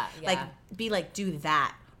this. You. Yeah. Like be like do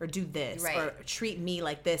that. Or do this, right. Or treat me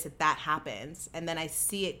like this if that happens. And then I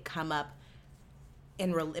see it come up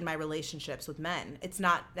in my relationships with men. It's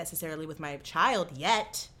not necessarily with my child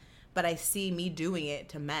yet, but I see me doing it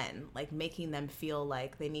to men, like making them feel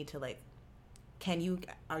like they need to like,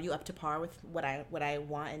 are you up to par with what I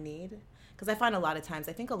want and need? Because I find a lot of times,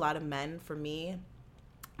 I think a lot of men, for me,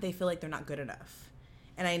 they feel like they're not good enough.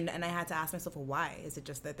 And I had to ask myself, well, why? Is it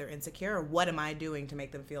just that they're insecure, or what am I doing to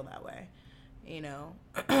make them feel that way? You know,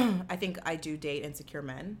 I think I do date insecure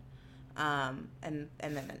men, that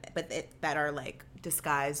are like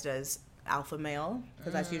disguised as alpha male,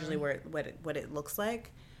 because that's usually what it looks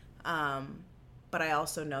like. But I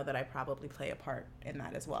also know that I probably play a part in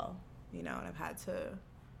that as well. You know, and I've had to.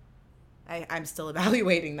 I'm still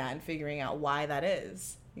evaluating that and figuring out why that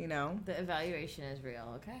is. You know, the evaluation is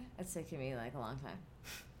real. Okay, it's taken me like a long time.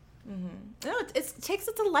 Mm-hmm. No, it takes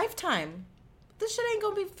a lifetime. This shit ain't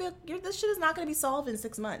gonna be. This shit is not gonna be solved in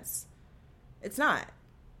 6 months. It's not.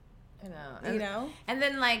 I know. You know. And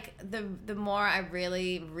then like the more I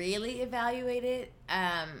really really evaluate it,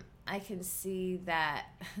 I can see that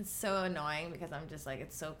it's so annoying because I'm just like,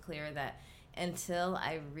 it's so clear that until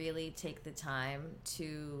I really take the time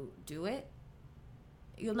to do it,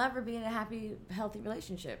 you'll never be in a happy, healthy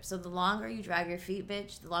relationship. So the longer you drag your feet,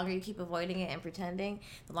 bitch, the longer you keep avoiding it and pretending,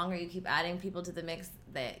 the longer you keep adding people to the mix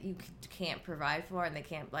that you can't provide for, and they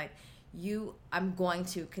can't, like, I'm going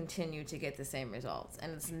to continue to get the same results.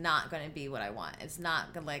 And it's not going to be what I want. It's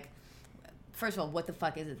not going to, like, first of all, what the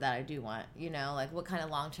fuck is it that I do want? You know, like, what kind of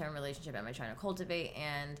long-term relationship am I trying to cultivate?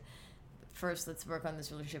 And first, let's work on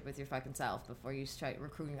this relationship with your fucking self before you start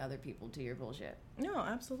recruiting other people to your bullshit. No,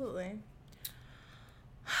 absolutely.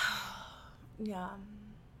 Yeah.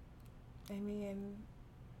 I mean,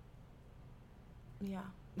 yeah.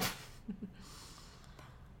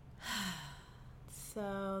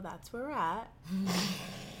 So that's where we're at.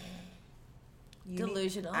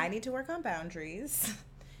 Delusional. I need to work on boundaries.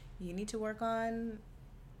 You need to work on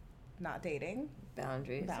not dating.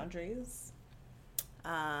 Boundaries.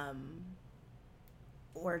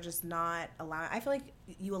 Or just not allow. I feel like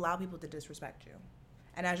you allow people to disrespect you.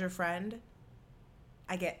 And as your friend,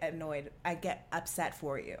 I get annoyed. I get upset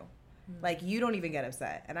for you. Like, you don't even get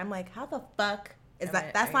upset. And I'm like, how the fuck is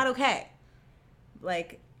that? That's not okay.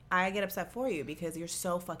 Like, I get upset for you because you're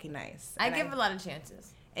so fucking nice. I give a lot of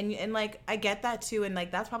chances. And like, I get that too. And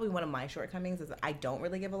like, that's probably one of my shortcomings is that I don't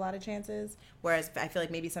really give a lot of chances. Whereas I feel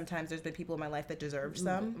like maybe sometimes there's been people in my life that deserved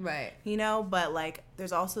some. Right. You know, but like,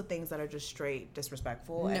 there's also things that are just straight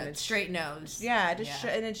disrespectful. No, and it's straight no's. Yeah.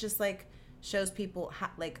 And it's just like, shows people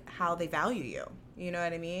how they value you. You know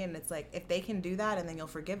what I mean? And it's like, if they can do that and then you'll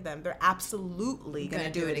forgive them, they're absolutely going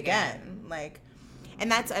to do it again. Like,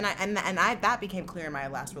 and that became clear in my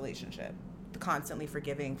last relationship. Constantly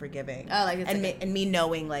forgiving. Oh, like it's and me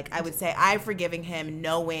knowing, like, I would say I'm forgiving him,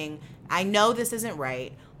 knowing I know this isn't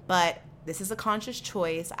right, but this is a conscious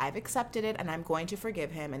choice. I've accepted it, and I'm going to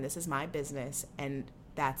forgive him, and this is my business, and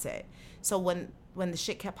that's it. So when the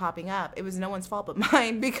shit kept popping up, it was no one's fault but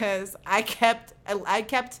mine because I kept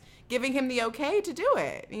giving him the okay to do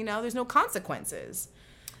it. You know, there's no consequences.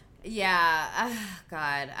 Yeah.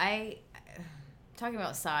 God, talking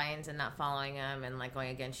about signs and not following them and like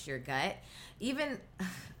going against your gut. Even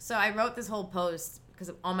so, I wrote this whole post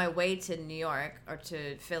because on my way to New York or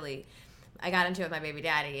to Philly, I got into it with my baby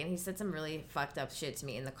daddy, and he said some really fucked up shit to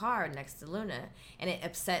me in the car next to Luna, and it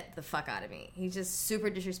upset the fuck out of me. He's just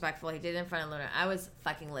super disrespectful. He did it in front of Luna. I was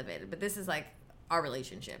fucking livid. But this is like our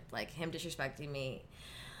relationship, like him disrespecting me.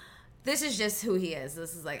 This is just who he is.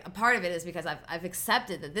 This is like a part of it is because I've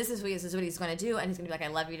accepted that this is who he is. This is what he's going to do, and he's going to be like,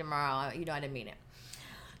 "I love you tomorrow." You know, I didn't mean it.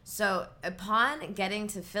 So upon getting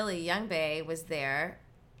to Philly, Young Bae was there.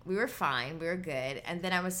 We were fine. We were good. And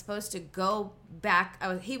then I was supposed to go back.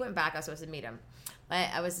 He went back. I was supposed to meet him. But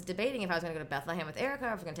I was debating if I was going to go to Bethlehem with Erica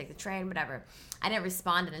or if we are going to take the train, whatever. I didn't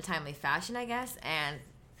respond in a timely fashion, I guess. And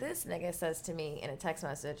this nigga says to me in a text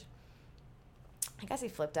message, I guess he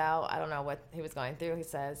flipped out. I don't know what he was going through. He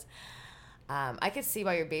says, I could see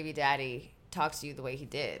why your baby daddy talks to you the way he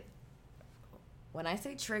did. When I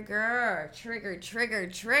say triggered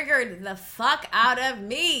the fuck out of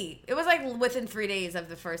me. It was like within 3 days of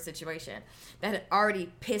the first situation that had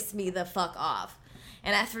already pissed me the fuck off.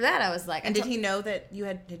 And after that, I was like... And did he know that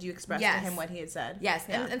did you express to him what he had said? Yes.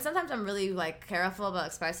 Yeah. And sometimes I'm really, like, careful about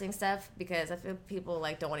expressing stuff because I feel people,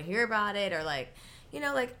 like, don't want to hear about it or, like, you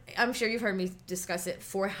know, like, I'm sure you've heard me discuss it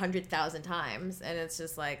 400,000 times. And it's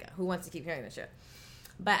just, like, who wants to keep hearing this shit?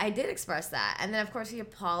 But I did express that. And then, of course, he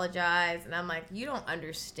apologized. And I'm like, you don't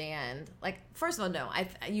understand. Like, first of all, no.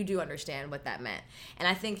 You do understand what that meant. And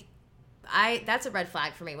I think... that's a red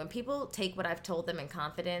flag for me when people take what I've told them in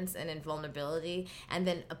confidence and in vulnerability and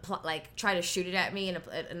then try to shoot it at me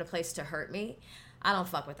in a place to hurt me. I don't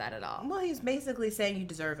fuck with that at all. Well, he's basically saying you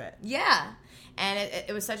deserve it. Yeah. And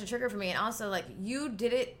it was such a trigger for me. And also, like, you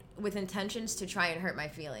did it with intentions to try and hurt my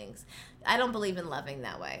feelings. I don't believe in loving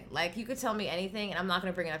that way. Like, you could tell me anything and I'm not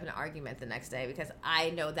going to bring it up in an argument the next day because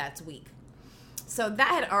I know that's weak. So that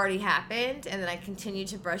had already happened, and then I continued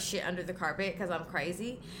to brush shit under the carpet because I'm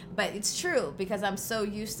crazy. But it's true because I'm so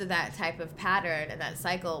used to that type of pattern and that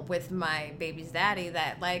cycle with my baby's daddy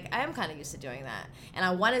that, like, I am kind of used to doing that. And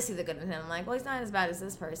I want to see the good in him. I'm like, well, he's not as bad as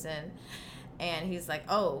this person. And he's like,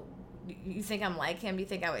 oh, you think I'm like him? You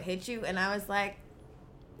think I would hit you? And I was like,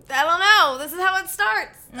 I don't know. This is how it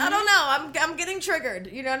starts. Mm-hmm. I don't know. I'm getting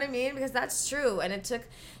triggered. You know what I mean? Because that's true. And it took,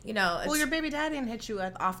 you know. Well, your baby daddy didn't hit you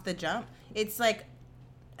off the jump. It's like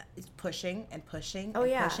it's pushing and pushing. Oh,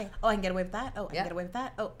 and yeah. Pushing. Oh, I can get away with that. Oh, I can get away with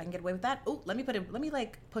that. Oh, I can get away with that. Oh, let me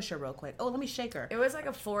like push her real quick. Oh, let me shake her. It was like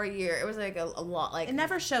a 4-year. It was like a lot. Like it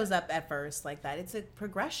never shows up at first like that. It's a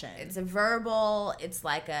progression. It's a verbal. It's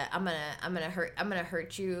like I'm gonna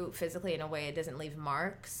hurt you physically in a way it doesn't leave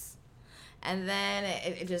marks. And then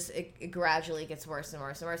it gradually gets worse and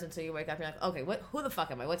worse and worse until you wake up and you're like, okay, who the fuck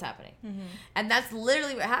am I? What's happening? Mm-hmm. And that's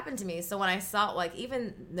literally what happened to me. So when I saw, like,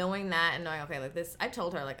 even knowing that and knowing, okay, like this, I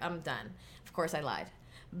told her, like, I'm done. Of course I lied.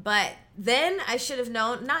 But then I should have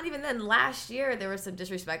known, not even then, last year there was some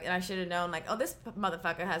disrespect, and I should have known, like, oh, this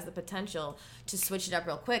motherfucker has the potential to switch it up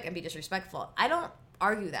real quick and be disrespectful. I don't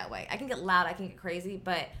argue that way. I can get loud, I can get crazy,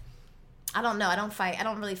 but I don't know. I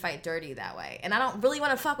don't really fight dirty that way. And I don't really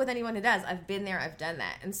want to fuck with anyone who does. I've been there. I've done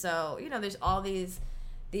that. And so, you know, there's all these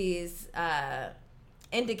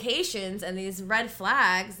indications and these red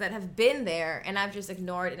flags that have been there. And I've just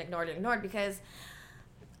ignored because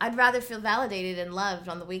I'd rather feel validated and loved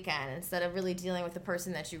on the weekend instead of really dealing with the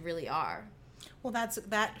person that you really are. Well,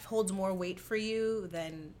 that holds more weight for you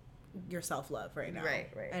than your self-love right now. Right.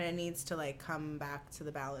 And it needs to, like, come back to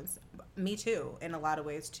the balance. Me too, in a lot of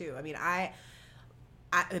ways too. I mean,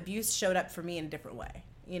 abuse showed up for me in a different way,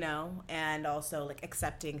 you know, and also, like,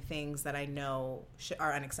 accepting things that I know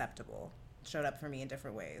are unacceptable showed up for me in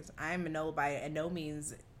different ways. I'm by no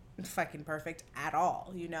means fucking perfect at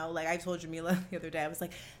all, you know. Like, I told Jamila the other day, I was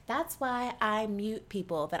like, that's why I mute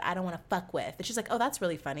people that I don't want to fuck with. And she's like, oh, that's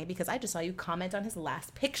really funny because I just saw you comment on his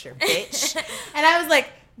last picture, bitch. And I was like,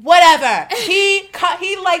 whatever. He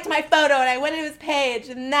liked my photo and I went to his page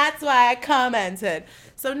and that's why I commented.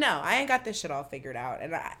 So no, I ain't got this shit all figured out.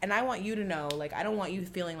 And I want you to know, like, I don't want you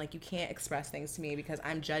feeling like you can't express things to me because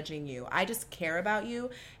I'm judging you. I just care about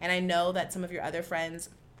you, and I know that some of your other friends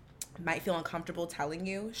might feel uncomfortable telling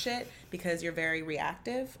you shit because you're very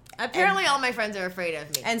reactive. Apparently all my friends are afraid of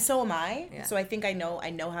me. And so am I. Yeah. So I think I know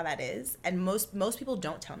how that is. And most people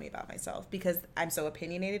don't tell me about myself because I'm so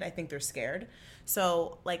opinionated. I think they're scared.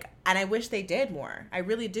 So, like, and I wish they did more. I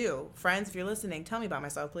really do. Friends, if you're listening, tell me about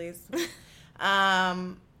myself, please.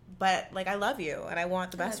 But, like, I love you and I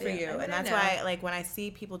want the best for you. And that's why, like, when I see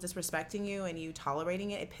people disrespecting you and you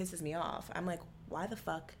tolerating it, it pisses me off. I'm like, why the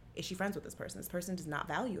fuck is she friends with this person? This person does not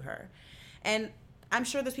value her. And I'm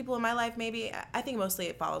sure there's people in my life, maybe, I think mostly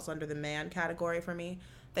it falls under the man category for me,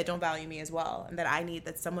 that don't value me as well. And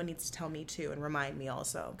that someone needs to tell me too and remind me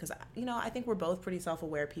also. Because, you know, I think we're both pretty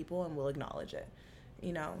self-aware people and we'll acknowledge it,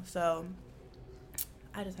 you know. So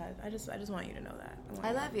I just want you to know that.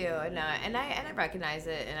 I love you. And I recognize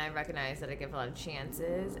it, and I recognize that I give a lot of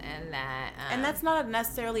chances, and that and that's not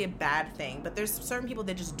necessarily a bad thing, but there's certain people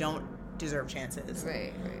that just don't deserve chances.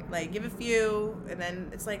 Right. Like, give a few, and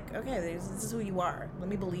then it's like, okay, this is who you are. Let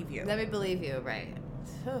me believe you. Right.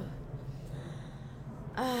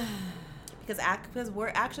 Because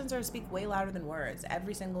actions speak way louder than words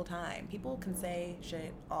every single time. People can say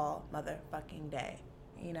shit all motherfucking day,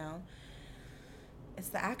 you know? It's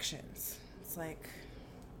the actions. It's like,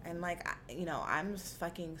 and like, you know, I'm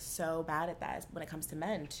fucking so bad at that when it comes to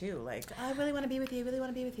men too. Like, oh, I really want to be with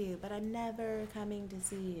you, but I'm never coming to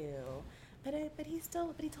see you. But he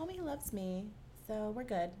told me he loves me. So we're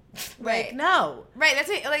good. Right. Like, no. Right. That's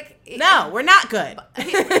it. Like, no, we're not good.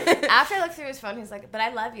 After I looked through his phone, he's like, but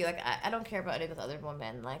I love you. Like, I don't care about any of the other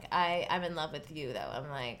women. Like, I'm in love with you, though. I'm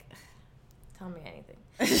like, tell me anything.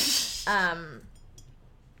 I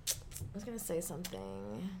was going to say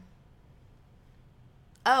something.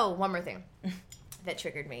 Oh, one more thing that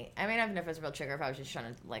triggered me. I mean, I don't know if it was a real trigger, if I was just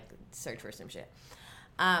trying to, like, search for some shit.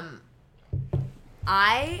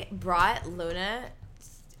 I brought Luna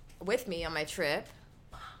with me on my trip.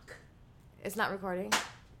 Fuck. It's not recording?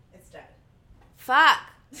 It's dead. Fuck.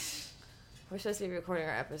 We're supposed to be recording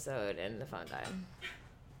our episode and the phone died.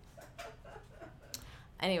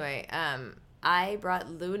 Anyway, I brought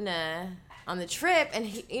Luna on the trip and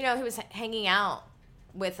he was hanging out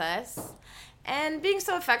with us and being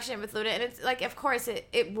so affectionate with Luna. And it's like, of course,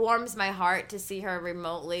 it warms my heart to see her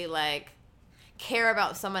remotely, like, care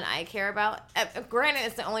about someone I care about. Granted,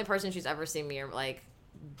 it's the only person she's ever seen me, like,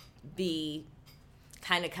 be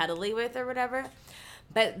kind of cuddly with or whatever.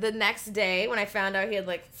 But the next day when I found out he had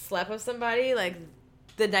like slept with somebody like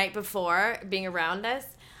the night before being around us,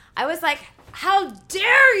 I was like, how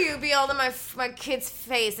dare you be all in my kid's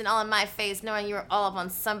face and all in my face knowing you were all up on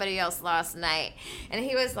somebody else last night. And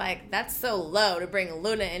he was like, that's so low to bring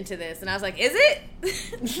Luna into this. And I was like, is it?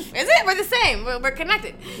 Is it? We're the same. We're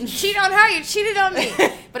connected. Cheat on her, you cheated on me.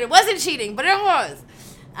 But it wasn't cheating, but it was.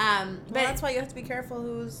 Well, that's why you have to be careful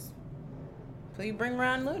who you bring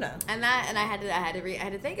around Luna. And I had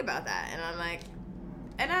to think about that, and I'm like,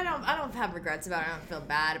 and I don't have regrets about it. I don't feel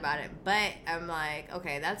bad about it, but I'm like,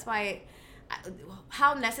 okay, that's why.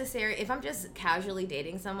 How necessary? If I'm just casually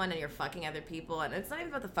dating someone and you're fucking other people, and it's not even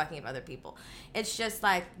about the fucking of other people, it's just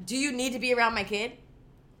like, do you need to be around my kid?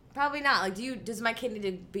 Probably not. Like, does my kid need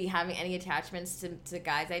to be having any attachments to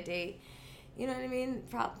guys I date? You know what I mean?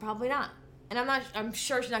 Probably not. And I'm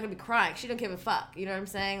sure she's not going to be crying. She don't give a fuck. You know what I'm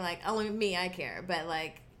saying? Like, only me, I care. But,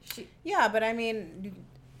 like, Yeah, but I mean,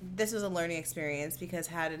 this was a learning experience because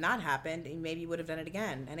had it not happened, maybe you would have done it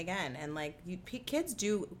again and again. And, like, kids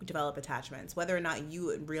do develop attachments, whether or not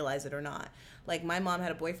you realize it or not. Like, my mom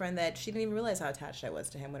had a boyfriend that she didn't even realize how attached I was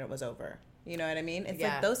to him when it was over. You know what I mean? It's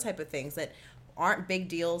like those type of things that aren't big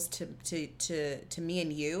deals to me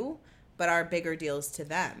and you, but are bigger deals to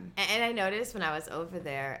them. And I noticed when I was over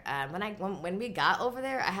there, when we got over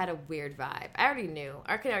there, I had a weird vibe. I already knew.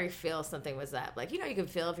 I could already feel something was up. Like, you know, you can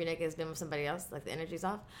feel if your nigga has been with somebody else, like the energy's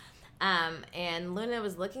off. And Luna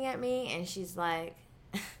was looking at me, and she's like,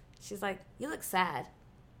 you look sad.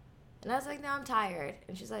 And I was like, no, I'm tired.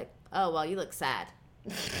 And she's like, oh, well, you look sad.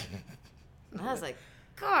 And I was like,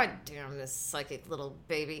 God damn, this psychic little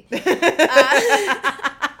baby.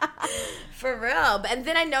 For real. And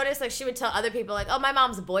then I noticed, like, she would tell other people, like, oh, my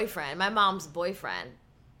mom's boyfriend.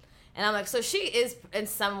 And I'm like, so she is in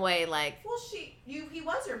some way, like... Well, he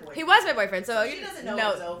was your boyfriend. He was my boyfriend, so... She doesn't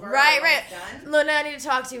know it's over. Right. Luna, I need to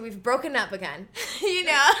talk to you. We've broken up again. You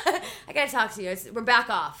know? I gotta talk to you. We're back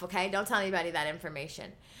off, okay? Don't tell anybody that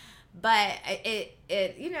information. But it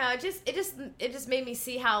just made me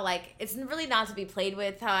see how, like, it's really not to be played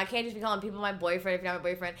with, how I can't just be calling people my boyfriend if you're not my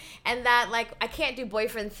boyfriend, and that, like, I can't do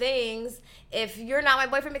boyfriend things if you're not my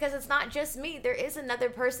boyfriend, because it's not just me. There is another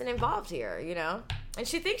person involved here, you know? And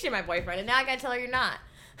she thinks you're my boyfriend, and now I gotta tell her you're not.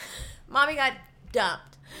 Mommy got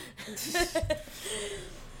dumped.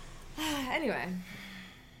 Anyway,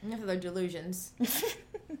 enough of their delusions.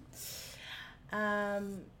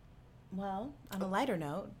 Well, on a lighter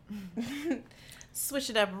note, switch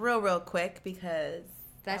it up real quick because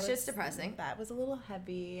that's just depressing. That was a little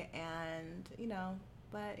heavy, and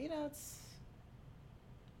this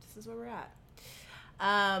is where we're at.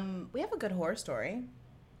 We have a good horror story.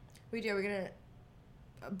 We do. Are we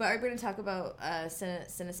gonna talk about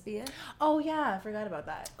Cinespia? Oh yeah, I forgot about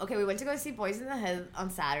that. Okay, we went to go see Boys in the Hood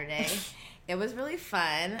on Saturday. It was really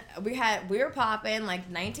fun. We were popping. Like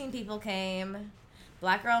 19 people came.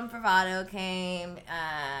 Black Girl and Bravado came.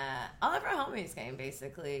 All of our homies came,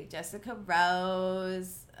 basically. Jessica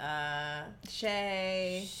Rose,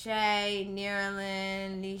 Shay,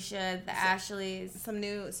 Neerlin, Nisha, the Ashleys. Some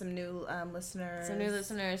new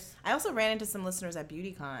listeners. I also ran into some listeners at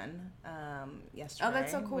BeautyCon yesterday. Oh,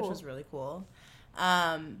 that's so cool. Which was really cool.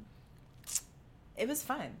 It was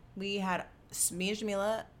fun. Me and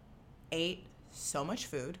Jamila ate so much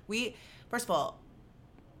food. First of all,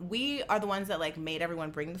 we are the ones that like made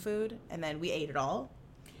everyone bring the food, and then we ate it all.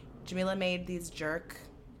 Jamila made these jerk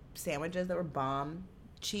sandwiches that were bomb.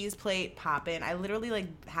 Cheese plate poppin'. I literally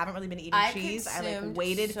like haven't really been eating cheese. I like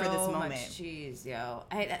waited for this moment. Much cheese, yo.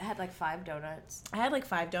 I had like 5 donuts. I had like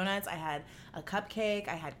 5 donuts. I had a cupcake.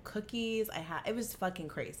 I had cookies. It was fucking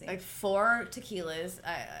crazy. Like 4 tequilas.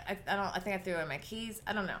 I think I threw away my keys.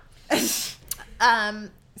 I don't know.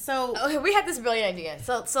 So we had this brilliant idea.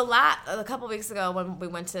 So a couple weeks ago when we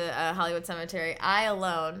went to Hollywood Cemetery, I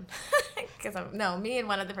alone, me and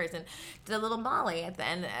one other person did a little Molly at the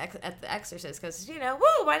end at the Exorcist because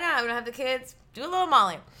woo, why not? We don't have the kids. Do a little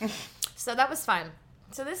Molly. So that was fine.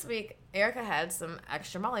 So this week, Erica had some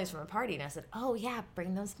extra Mollies from a party, and I said, "Oh yeah,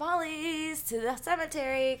 bring those Mollies to the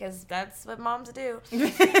cemetery because that's what moms do."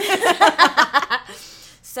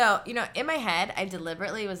 So in my head, I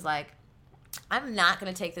deliberately was like, I'm not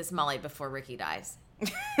going to take this Molly before Ricky dies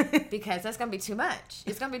because that's going to be too much.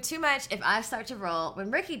 It's going to be too much if I start to roll when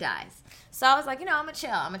Ricky dies. So I was like, I'm going to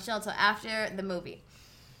chill. I'm going to chill until after the movie.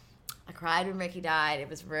 I cried when Ricky died. It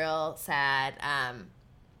was real sad.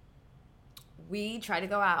 We tried to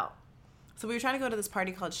go out. So we were trying to go to this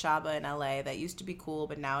party called Shaba in LA that used to be cool,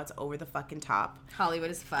 but now it's over the fucking top. Hollywood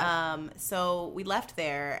is fun. So we left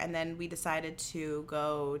there, and then we decided to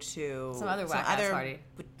go to some other party,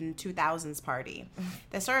 2000s party.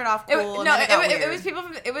 That started off cool.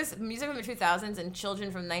 It was music from the 2000s and children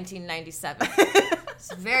from 1997.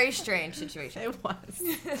 It's a very strange situation. It was.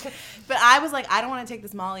 But I was like, I don't want to take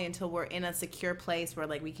this Molly until we're in a secure place where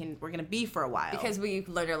like we're gonna be for a while because we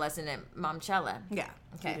learned our lesson at Momchella. Yeah.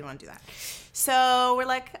 Okay. We didn't want to do that. So we're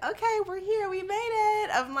like, okay, we're here. We made it.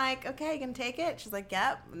 I'm like, okay, you can take it? She's like,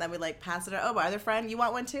 yep. And then we like pass it. Oh, my other friend, you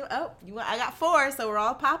want one too? Oh, I got 4. So we're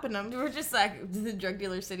all popping them. We're just like the drug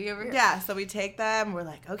dealer city over here. Yeah. So we take them. We're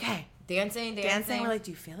like, okay. Dancing. We're like,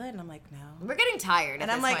 do you feel it? And I'm like, no. We're getting tired.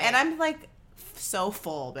 And I'm like, so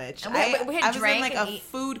full, bitch. And we had I was in like a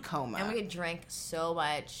food coma. And we had drank so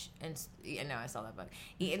much. And I know I saw that book.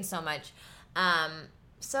 Eaten so much.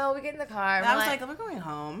 So we get in the car. And I was like, we're going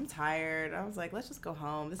home. I'm tired. I was like, let's just go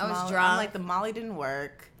home. I was drunk. I'm like, the Molly didn't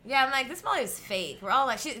work. Yeah, I'm like, this Molly is fake. We're all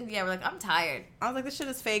like, we're like, I'm tired. I was like, this shit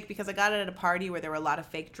is fake because I got it at a party where there were a lot of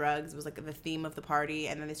fake drugs. It was like the theme of the party.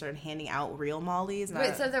 And then they started handing out real Mollies.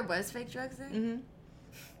 Wait, so there was fake drugs there? Mm-hmm.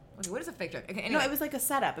 Okay, what is a fake drug? Okay, anyway. No, it was like a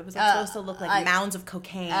setup. It was like supposed to look like mounds of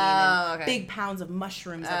cocaine and big pounds of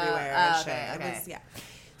mushrooms everywhere and shit. Okay. It was, yeah.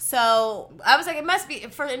 So I was like, it must be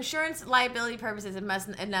for insurance liability purposes. It must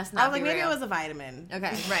not. I was like, maybe it was a vitamin. Okay,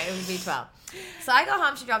 right. It was B12. So I go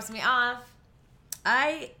home. She drops me off.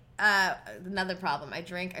 Another problem. I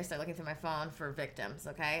drink. I start looking through my phone for victims.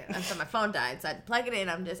 Okay, and so my phone died. So I plug it in.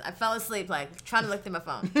 I fell asleep like trying to look through my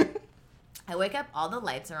phone. I wake up. All the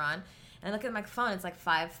lights are on, and I look at my phone. It's like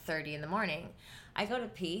 5:30 in the morning. I go to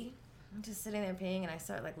pee. I'm just sitting there peeing, and I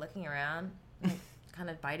start like looking around. Like, kind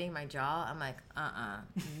of biting my jaw. I'm like,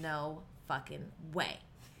 no fucking way.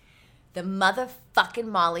 The motherfucking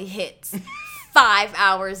Molly hits 5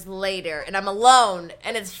 hours later, and I'm alone,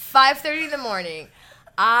 and it's 5:30 in the morning.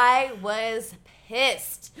 I was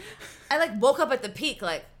pissed. I like woke up at the peak,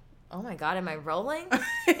 like, oh my God, am I rolling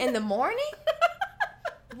in the morning?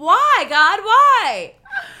 Why, God, why?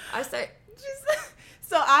 I start.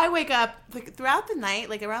 So I wake up, like, throughout the night,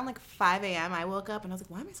 like, around, like, 5 a.m., I woke up, and I was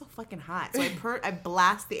like, why am I so fucking hot? So I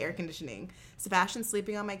blast the air conditioning. Sebastian's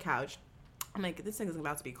sleeping on my couch. I'm like, this thing is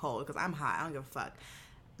about to be cold, because I'm hot. I don't give a fuck.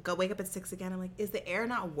 Go wake up at 6 again. I'm like, is the air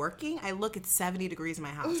not working? I look, it's 70 degrees in my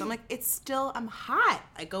house. I'm like, I'm hot.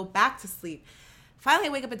 I go back to sleep. Finally,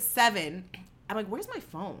 I wake up at 7. I'm like, where's my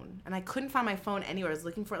phone? And I couldn't find my phone anywhere. I was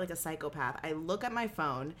looking for it like a psychopath. I look at my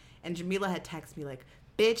phone, and Jamila had texted me, like,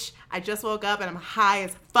 bitch, I just woke up and I'm high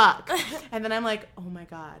as fuck. And then I'm like, oh my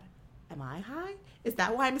God, am I high? Is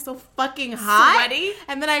that why I'm so fucking high? Sweaty?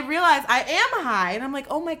 And then I realized I am high. And I'm like,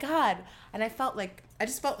 oh my God. And I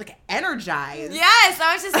just felt like energized. Yes,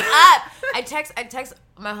 I was just up. I text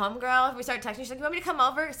my homegirl. We started texting. She's like, you want me to come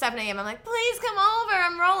over? 7 a.m. I'm like, please come over.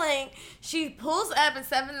 I'm rolling. She pulls up at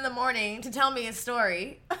 7 in the morning to tell me a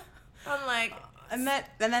story. I'm like... And then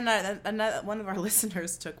another one of our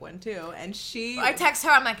listeners took one too, and I text her.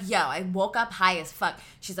 I'm like, "Yo, I woke up high as fuck."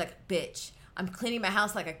 She's like, "Bitch, I'm cleaning my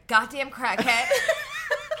house like a goddamn crackhead."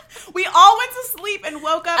 We all went to sleep and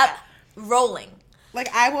woke up rolling.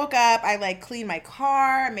 Like I woke up, I like cleaned my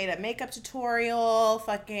car, made a makeup tutorial,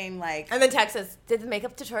 fucking like. And then text us, "Did the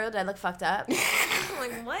makeup tutorial? Did I look fucked up?" I'm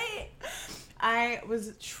like, what? I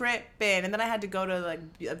was tripping, and then I had to go to like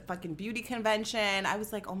a fucking beauty convention. I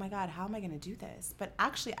was like, oh my God, how am I going to do this? But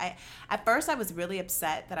actually, at first I was really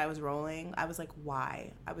upset that I was rolling. I was like,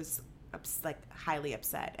 why? highly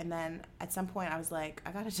upset. And then at some point I was like,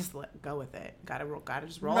 I gotta just go with it. Gotta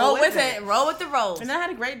just roll with it. Roll with the rolls. And then I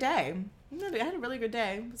had a great day. I had a really good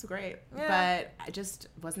day. It was great. Yeah. But I just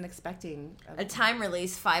wasn't expecting a time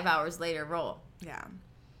release 5 hours later roll. Yeah.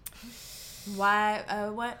 Why?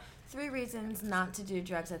 What? 3 reasons not to do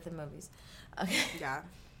drugs at the movies. Okay.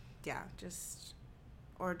 Yeah. Just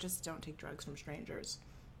don't take drugs from strangers.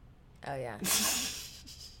 Oh yeah.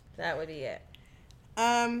 That would be it.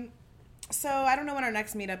 So I don't know when our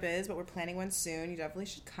next meetup is, but we're planning one soon. You definitely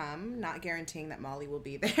should come. Not guaranteeing that Molly will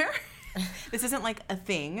be there. This isn't like a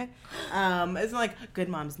thing. It's like Good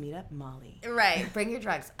Moms Meetup, Molly. Right. Bring your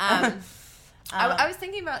drugs. I was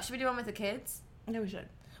thinking about, should we do one with the kids? No, we should.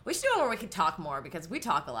 We should do one where we can talk more because we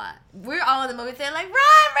talk a lot. We're all in the movie theater like, run,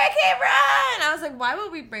 Ricky, run! I was like, why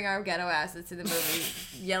would we bring our ghetto asses to the movie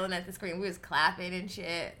yelling at the screen? We was clapping and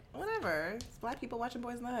shit. Whatever. It's black people watching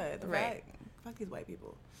Boys in the Hood. Right. Fuck these white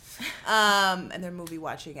people. And their movie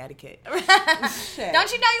watching etiquette. Shit.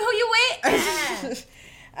 Don't you know who you with?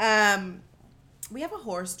 We have a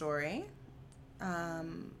horror story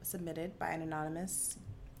submitted by an anonymous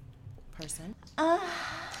person.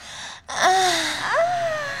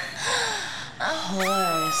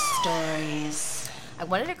 Horror stories. I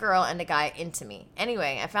wanted a girl and a guy into me.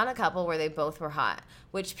 Anyway, I found a couple where they both were hot,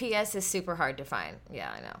 which P.S. is super hard to find.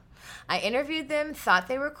 Yeah, I know. I interviewed them, thought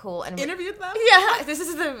they were cool, and interviewed them.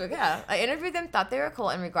 Yeah, I interviewed them, thought they were cool,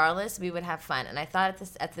 and regardless, we would have fun. And I thought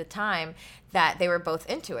at the time that they were both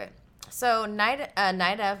into it. So night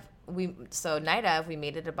of, we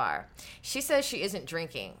meet at a bar. She says she isn't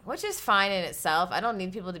drinking, which is fine in itself. I don't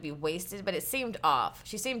need people to be wasted, but it seemed off.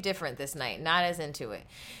 She seemed different this night, not as into it.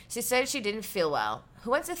 She said she didn't feel well.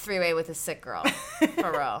 Who wants a 3-way with a sick girl?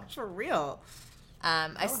 For real. For real.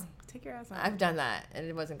 Take your ass out. I've done that, and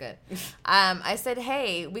it wasn't good. I said,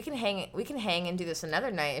 hey, we can hang and do this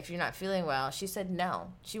another night if you're not feeling well. She said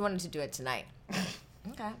no. She wanted to do it tonight.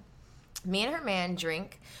 Okay. Me and her man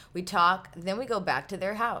drink, we talk, then we go back to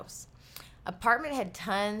their house. Apartment had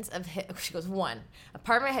tons of hipster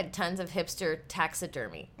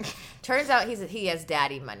taxidermy. Turns out he has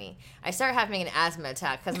daddy money. I start having an asthma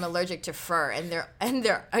attack because I'm allergic to fur, and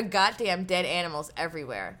there are goddamn dead animals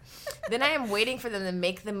everywhere. Then I am waiting for them to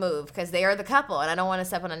make the move because they are the couple, and I don't want to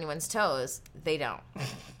step on anyone's toes. They don't.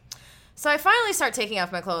 So I finally start taking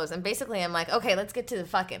off my clothes, and basically I'm like, okay, let's get to the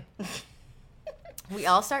fucking. We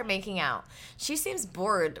all start making out. She seems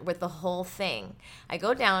bored with the whole thing. I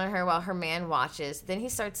go down on her while her man watches. Then he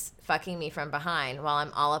starts fucking me from behind while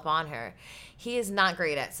I'm all up on her. He is not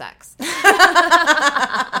great at sex. Oh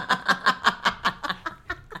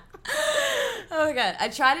my God. I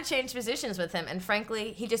try to change positions with him, and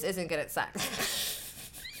frankly, he just isn't good at sex.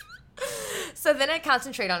 So then I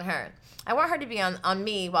concentrate on her. I want her to be on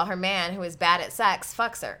me while her man, who is bad at sex,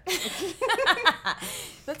 fucks her.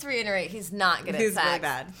 Let's reiterate, he's not good at sex. He's really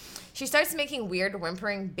bad. She starts making weird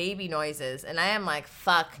whimpering baby noises, and I am like,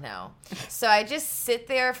 fuck no. So I just sit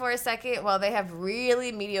there for a second while they have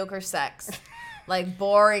really mediocre sex. Like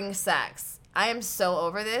boring sex. I am so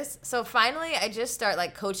over this. So finally, I just start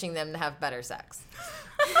like coaching them to have better sex.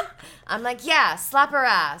 I'm like, yeah, slap her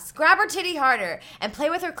ass, grab her titty harder, and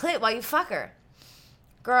play with her clit while you fuck her.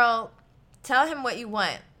 Girl, tell him what you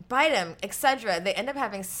want, bite him, etc. They end up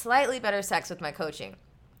having slightly better sex with my coaching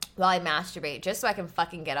while I masturbate, just so I can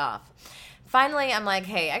fucking get off. Finally, I'm like,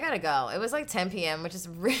 hey, I gotta go. It was like 10 p.m., which is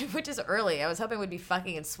early. I was hoping we'd be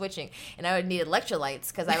fucking and switching, and I would need electrolytes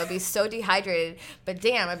because I would be so dehydrated. But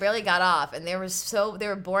damn, I barely got off, and they were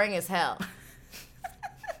boring as hell.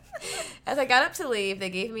 As I got up to leave,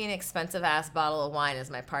 they gave me an expensive-ass bottle of wine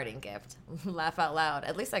as my parting gift. Laugh out loud.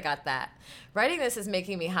 At least I got that. Writing this is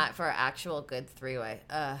making me hot for an actual good 3-way.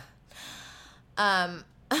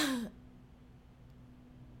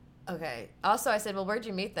 Okay. Also, I said, well, where'd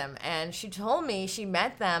you meet them? And she told me she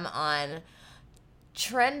met them on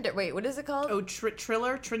Trender. Wait, what is it called? Oh,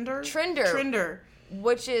 Trinder? Trinder.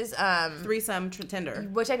 Which is threesome Tinder.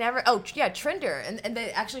 Which I never. Oh yeah, Trinder, and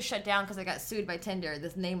they actually shut down because I got sued by Tinder.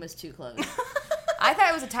 This name was too close. I thought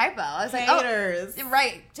it was a typo. I was haters. Like, oh,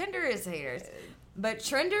 right. Tinder is haters, but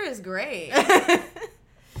Trinder is great.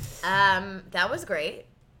 That was great.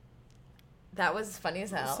 That was funny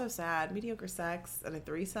as hell. That's so sad. Mediocre sex and a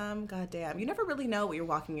threesome. God damn. You never really know what you're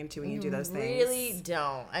walking into when you do those things. Really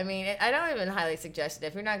don't. I mean, I don't even highly suggest it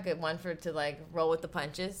if you're not good one to like roll with the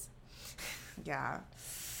punches. Yeah.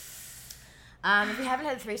 If you haven't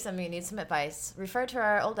had a threesome and you need some advice, refer to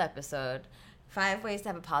our old episode, 5 Ways to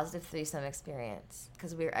Have a Positive Threesome Experience,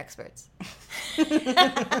 because we're experts.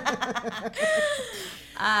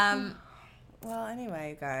 Well,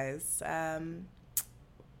 anyway, guys,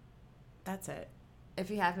 that's it. If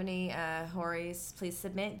you have any hories, please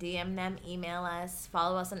submit, DM them, email us,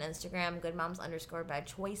 follow us on Instagram, goodmoms_bad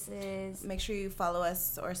choices. Make sure you follow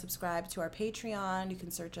us or subscribe to our Patreon. You can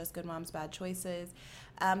search us Good Moms Bad Choices.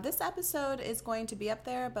 This episode is going to be up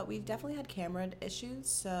there, but we've definitely had camera issues,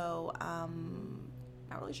 so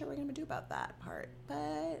not really sure what we're going to do about that part.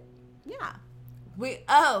 But yeah.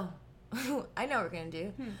 I know what we're going to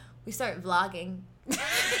do. We start vlogging.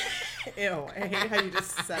 Ew, I hate how you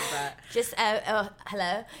just said that. Just,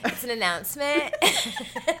 hello. It's an announcement.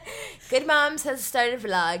 Good Moms has started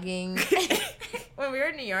vlogging. When we were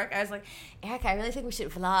in New York, I was like, Erica, I really think we should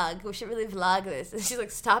vlog. We should really vlog this. And she's like,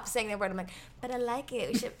 stop saying that word. I'm like, but I like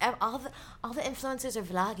it. We should. All the influencers are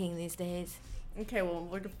vlogging these days. Okay, well,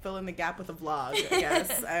 we're going to fill in the gap with a vlog, I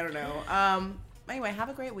guess. I don't know. Anyway, have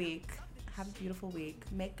a great week. Have a beautiful week.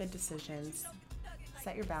 Make good decisions.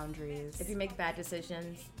 Set your boundaries. If you make bad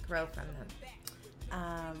decisions, grow from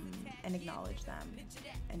them. And acknowledge them.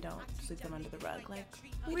 And don't sweep them under the rug like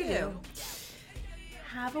We do.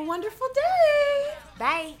 Have a wonderful day.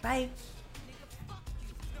 Bye. Bye.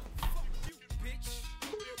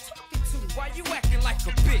 Why you acting like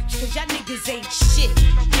a bitch? Cause y'all niggas ain't shit.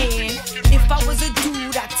 And if I was a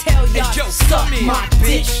dude, I'd tell y'all Hey, yo, to suck come here, my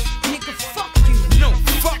bitch. dick. Nigga, fuck you. No,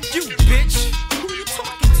 fuck you, bitch. Who you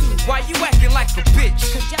talking to? Why you acting like a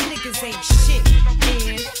bitch? Cause y'all niggas ain't shit.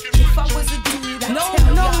 And if I was a dude, I'd tell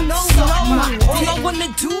y'all to suck my dick. All I wanna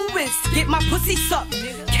do is get my pussy sucked.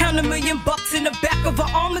 Count $1 million in the back of